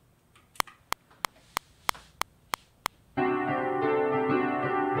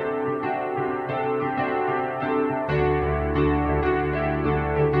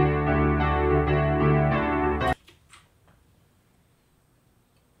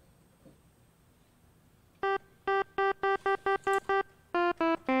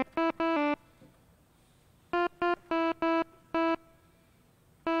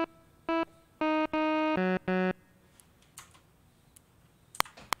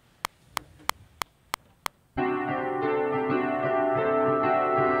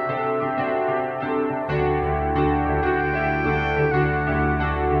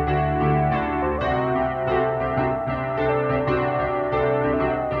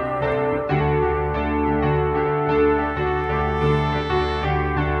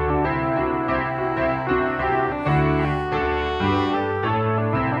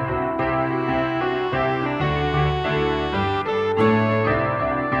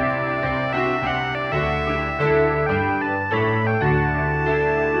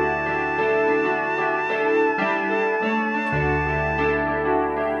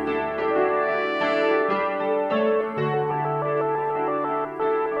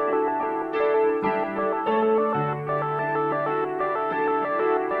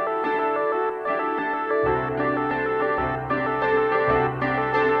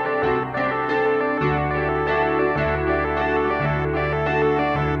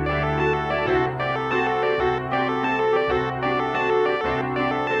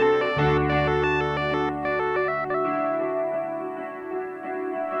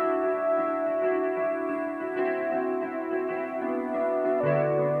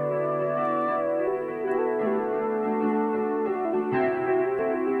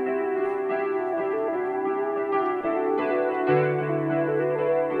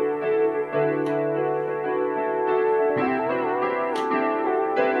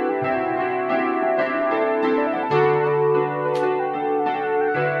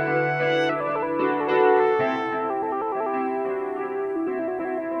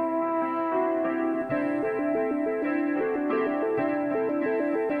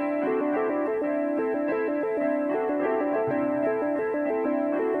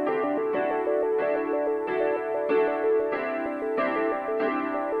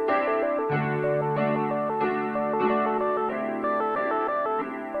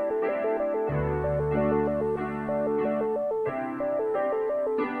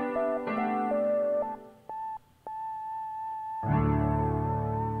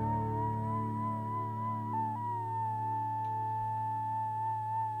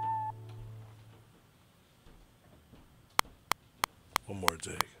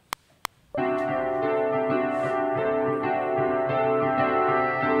 take.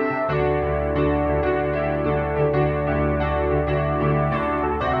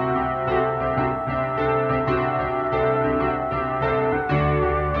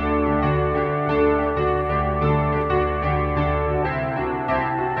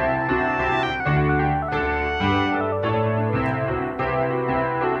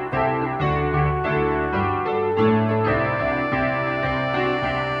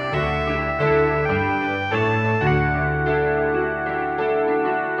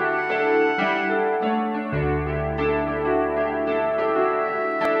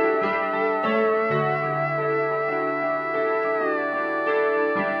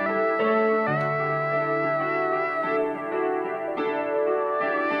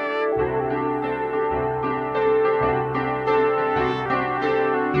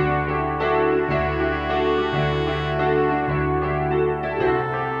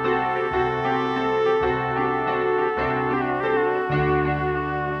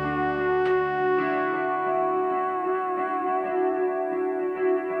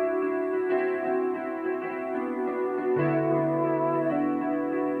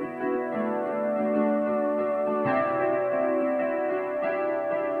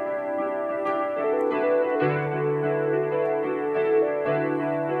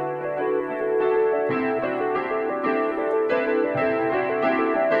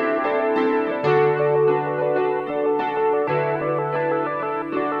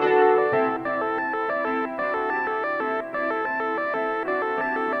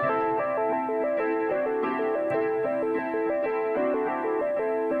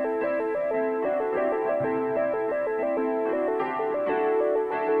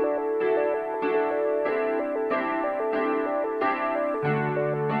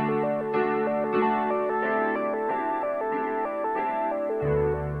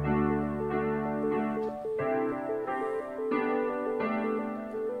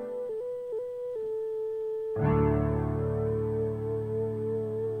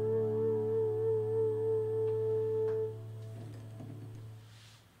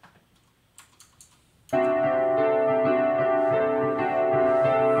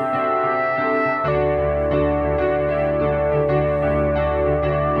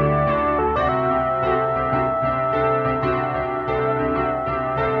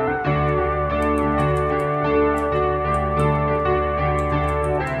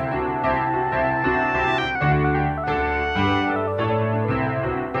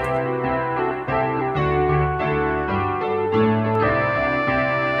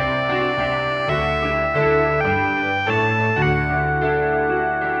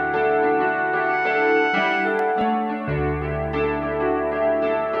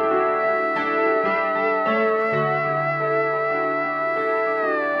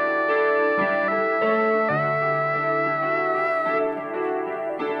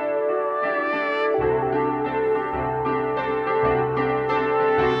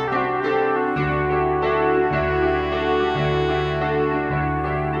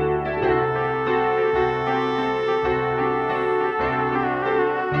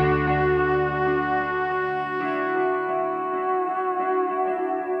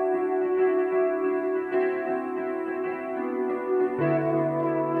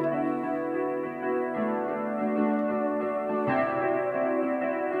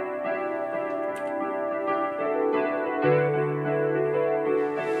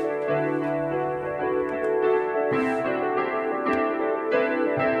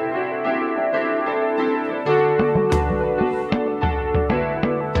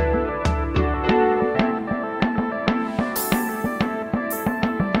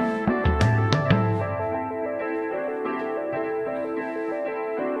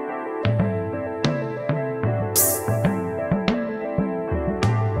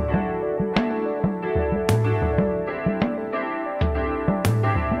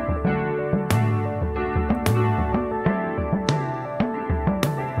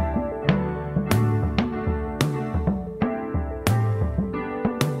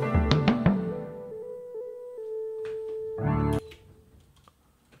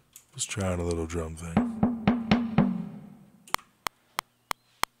 Let's try out a little drum thing.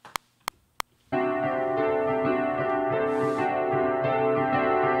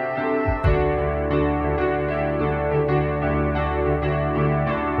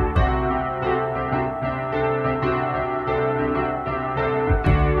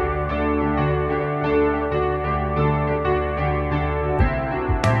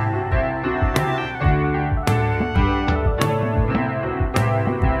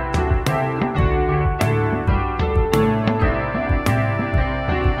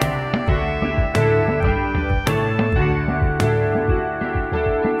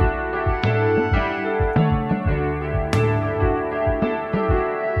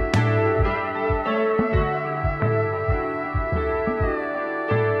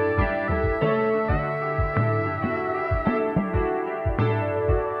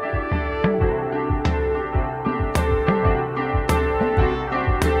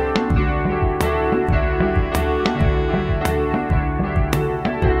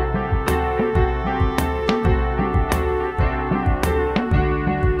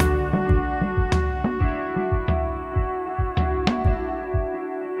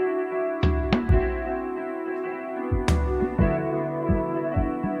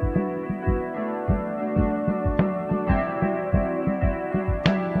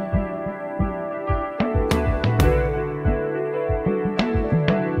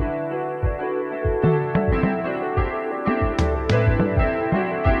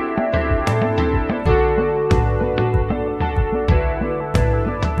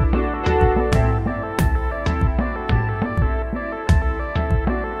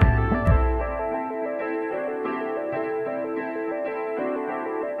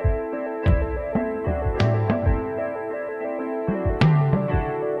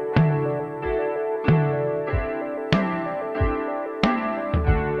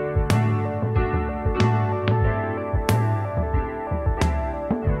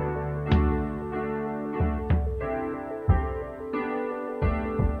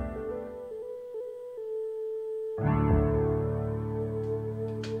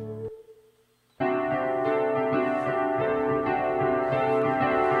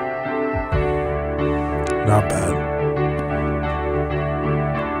 not bad.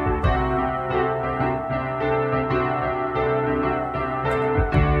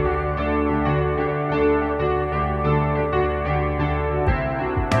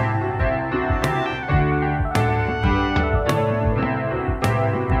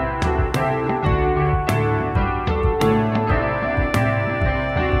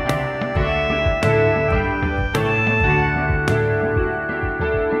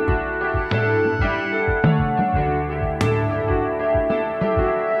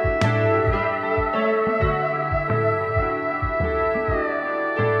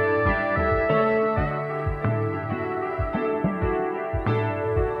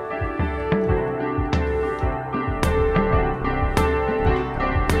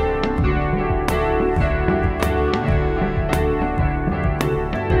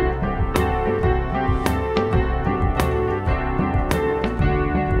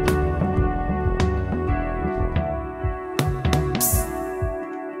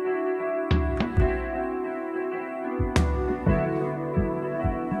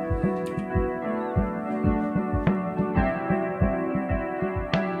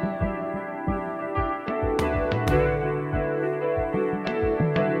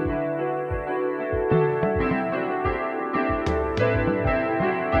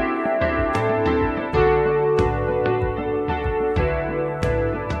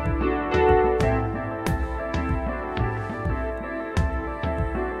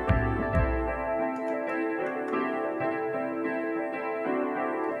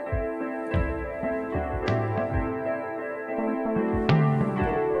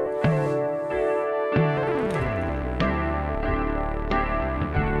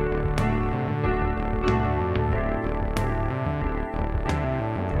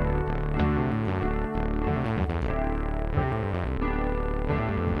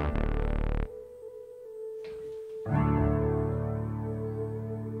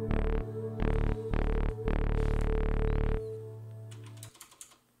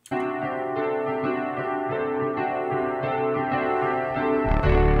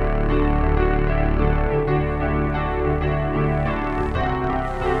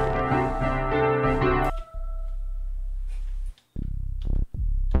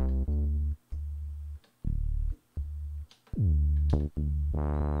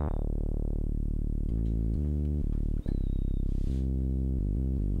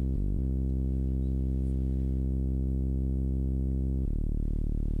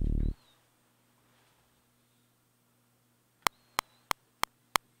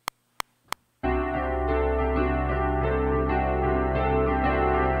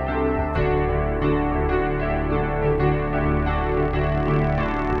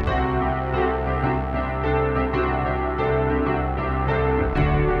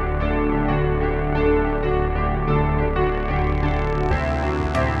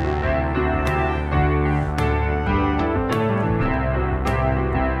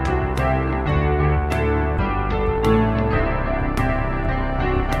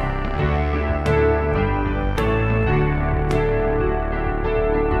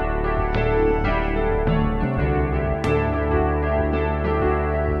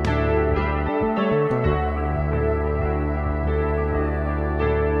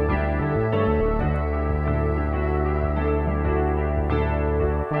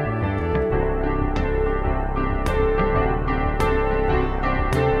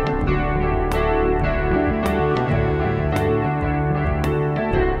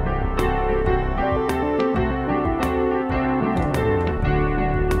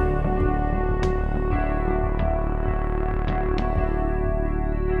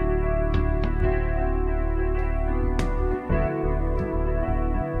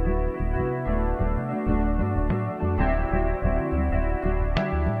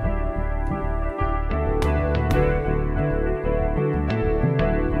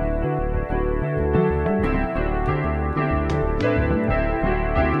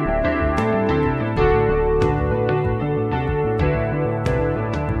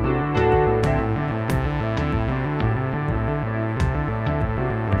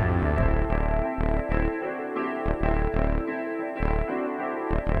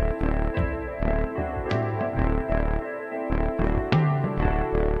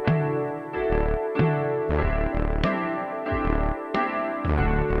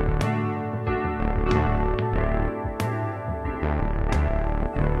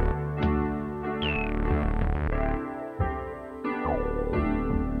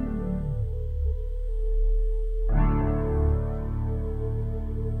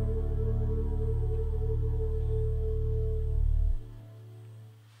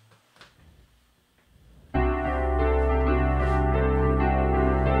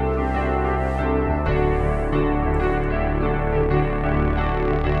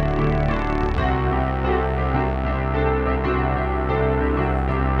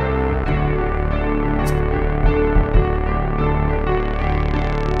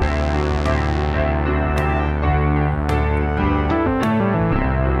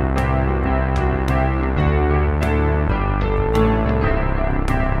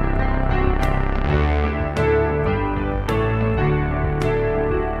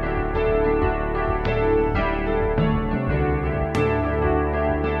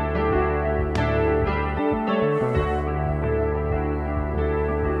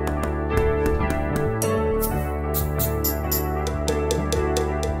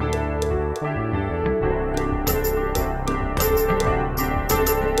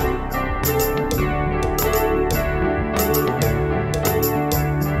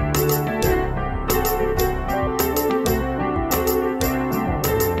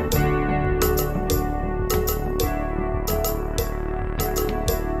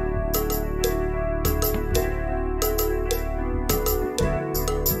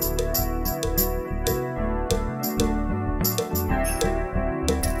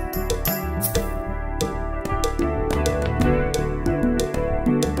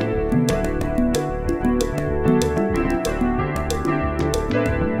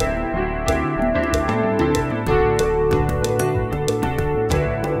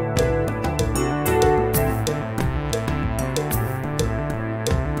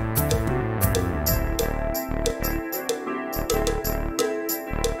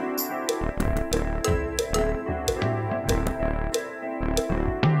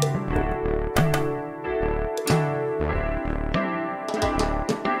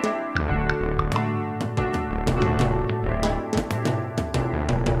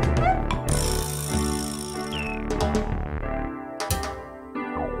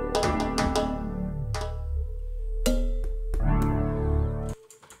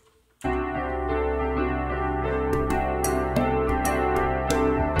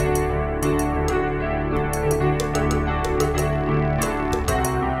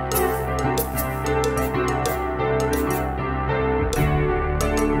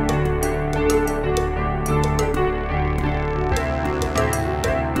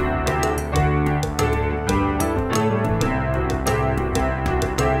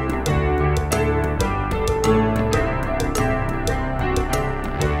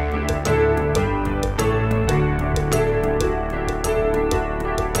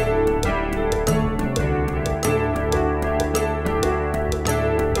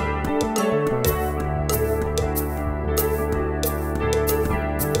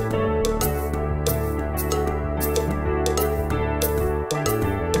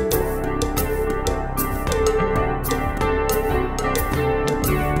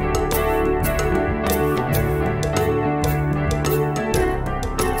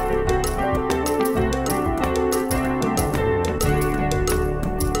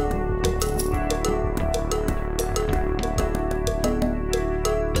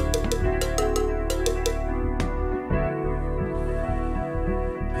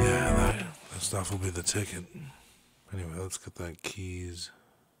 stuff will be the ticket. Anyway, let's get that keys.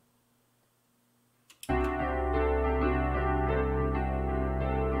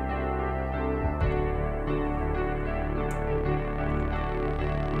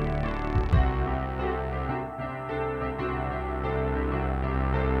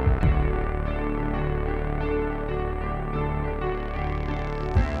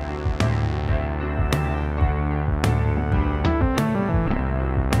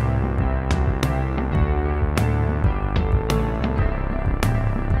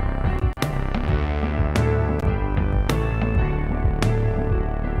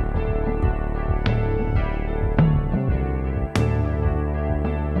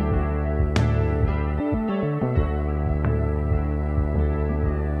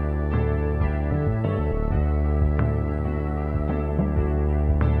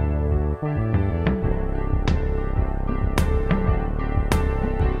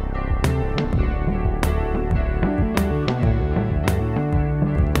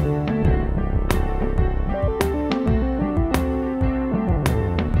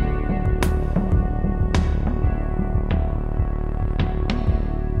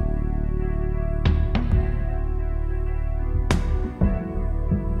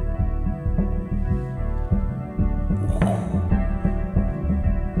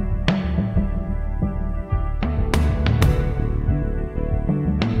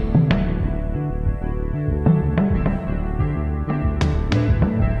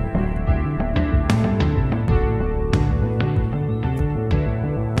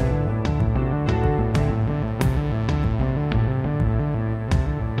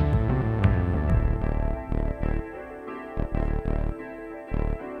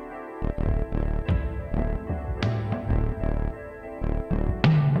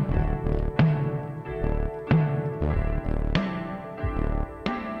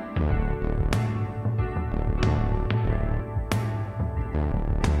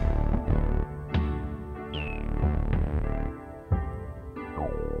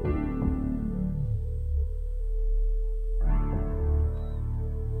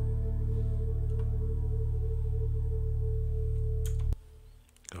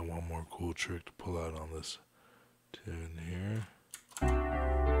 Got one more cool trick to pull out on this tune here.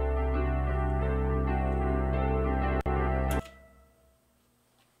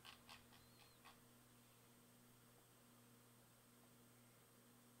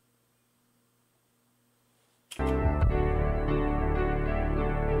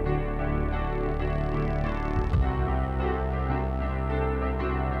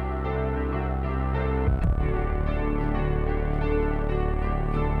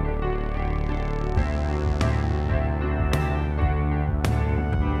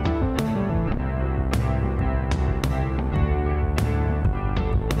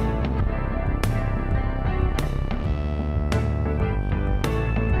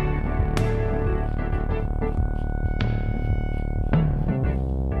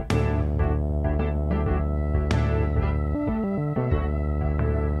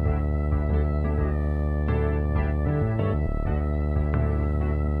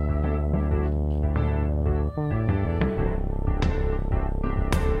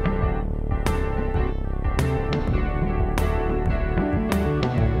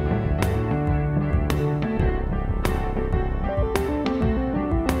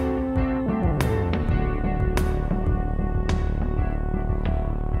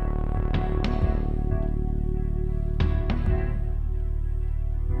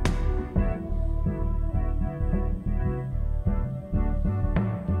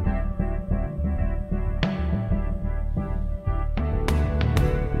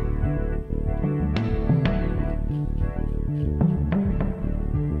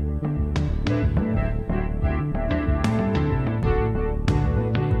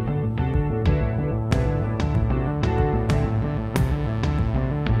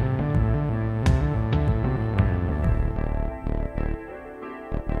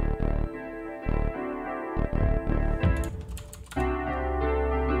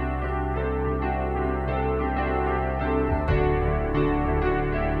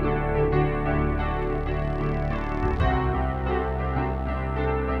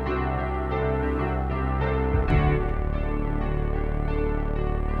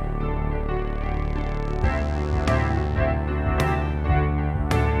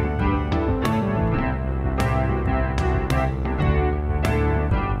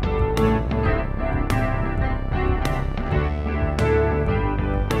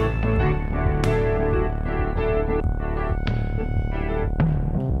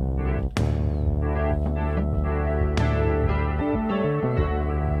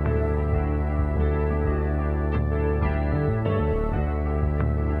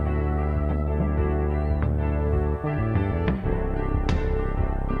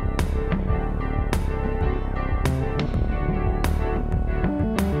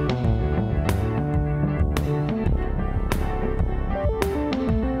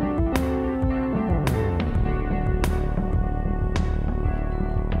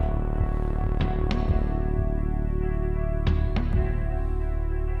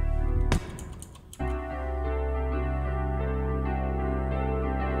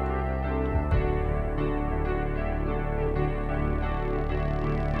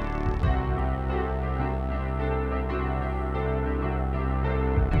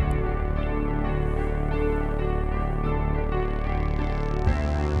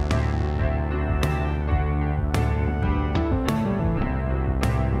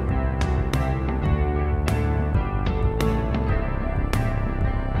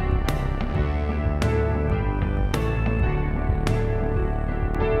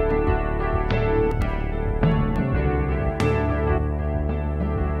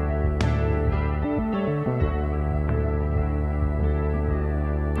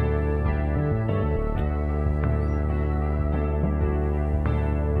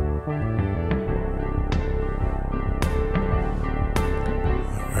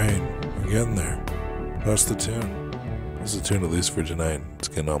 That's the tune. That's the tune, at least for tonight. It's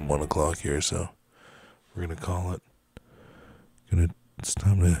getting on 1 o'clock here, so we're gonna call it. It's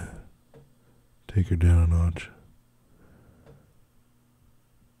time to take her down a notch.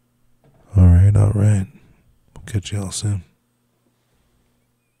 Alright. We'll catch y'all soon.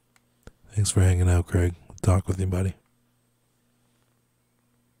 Thanks for hanging out, Craig. Talk with you, buddy.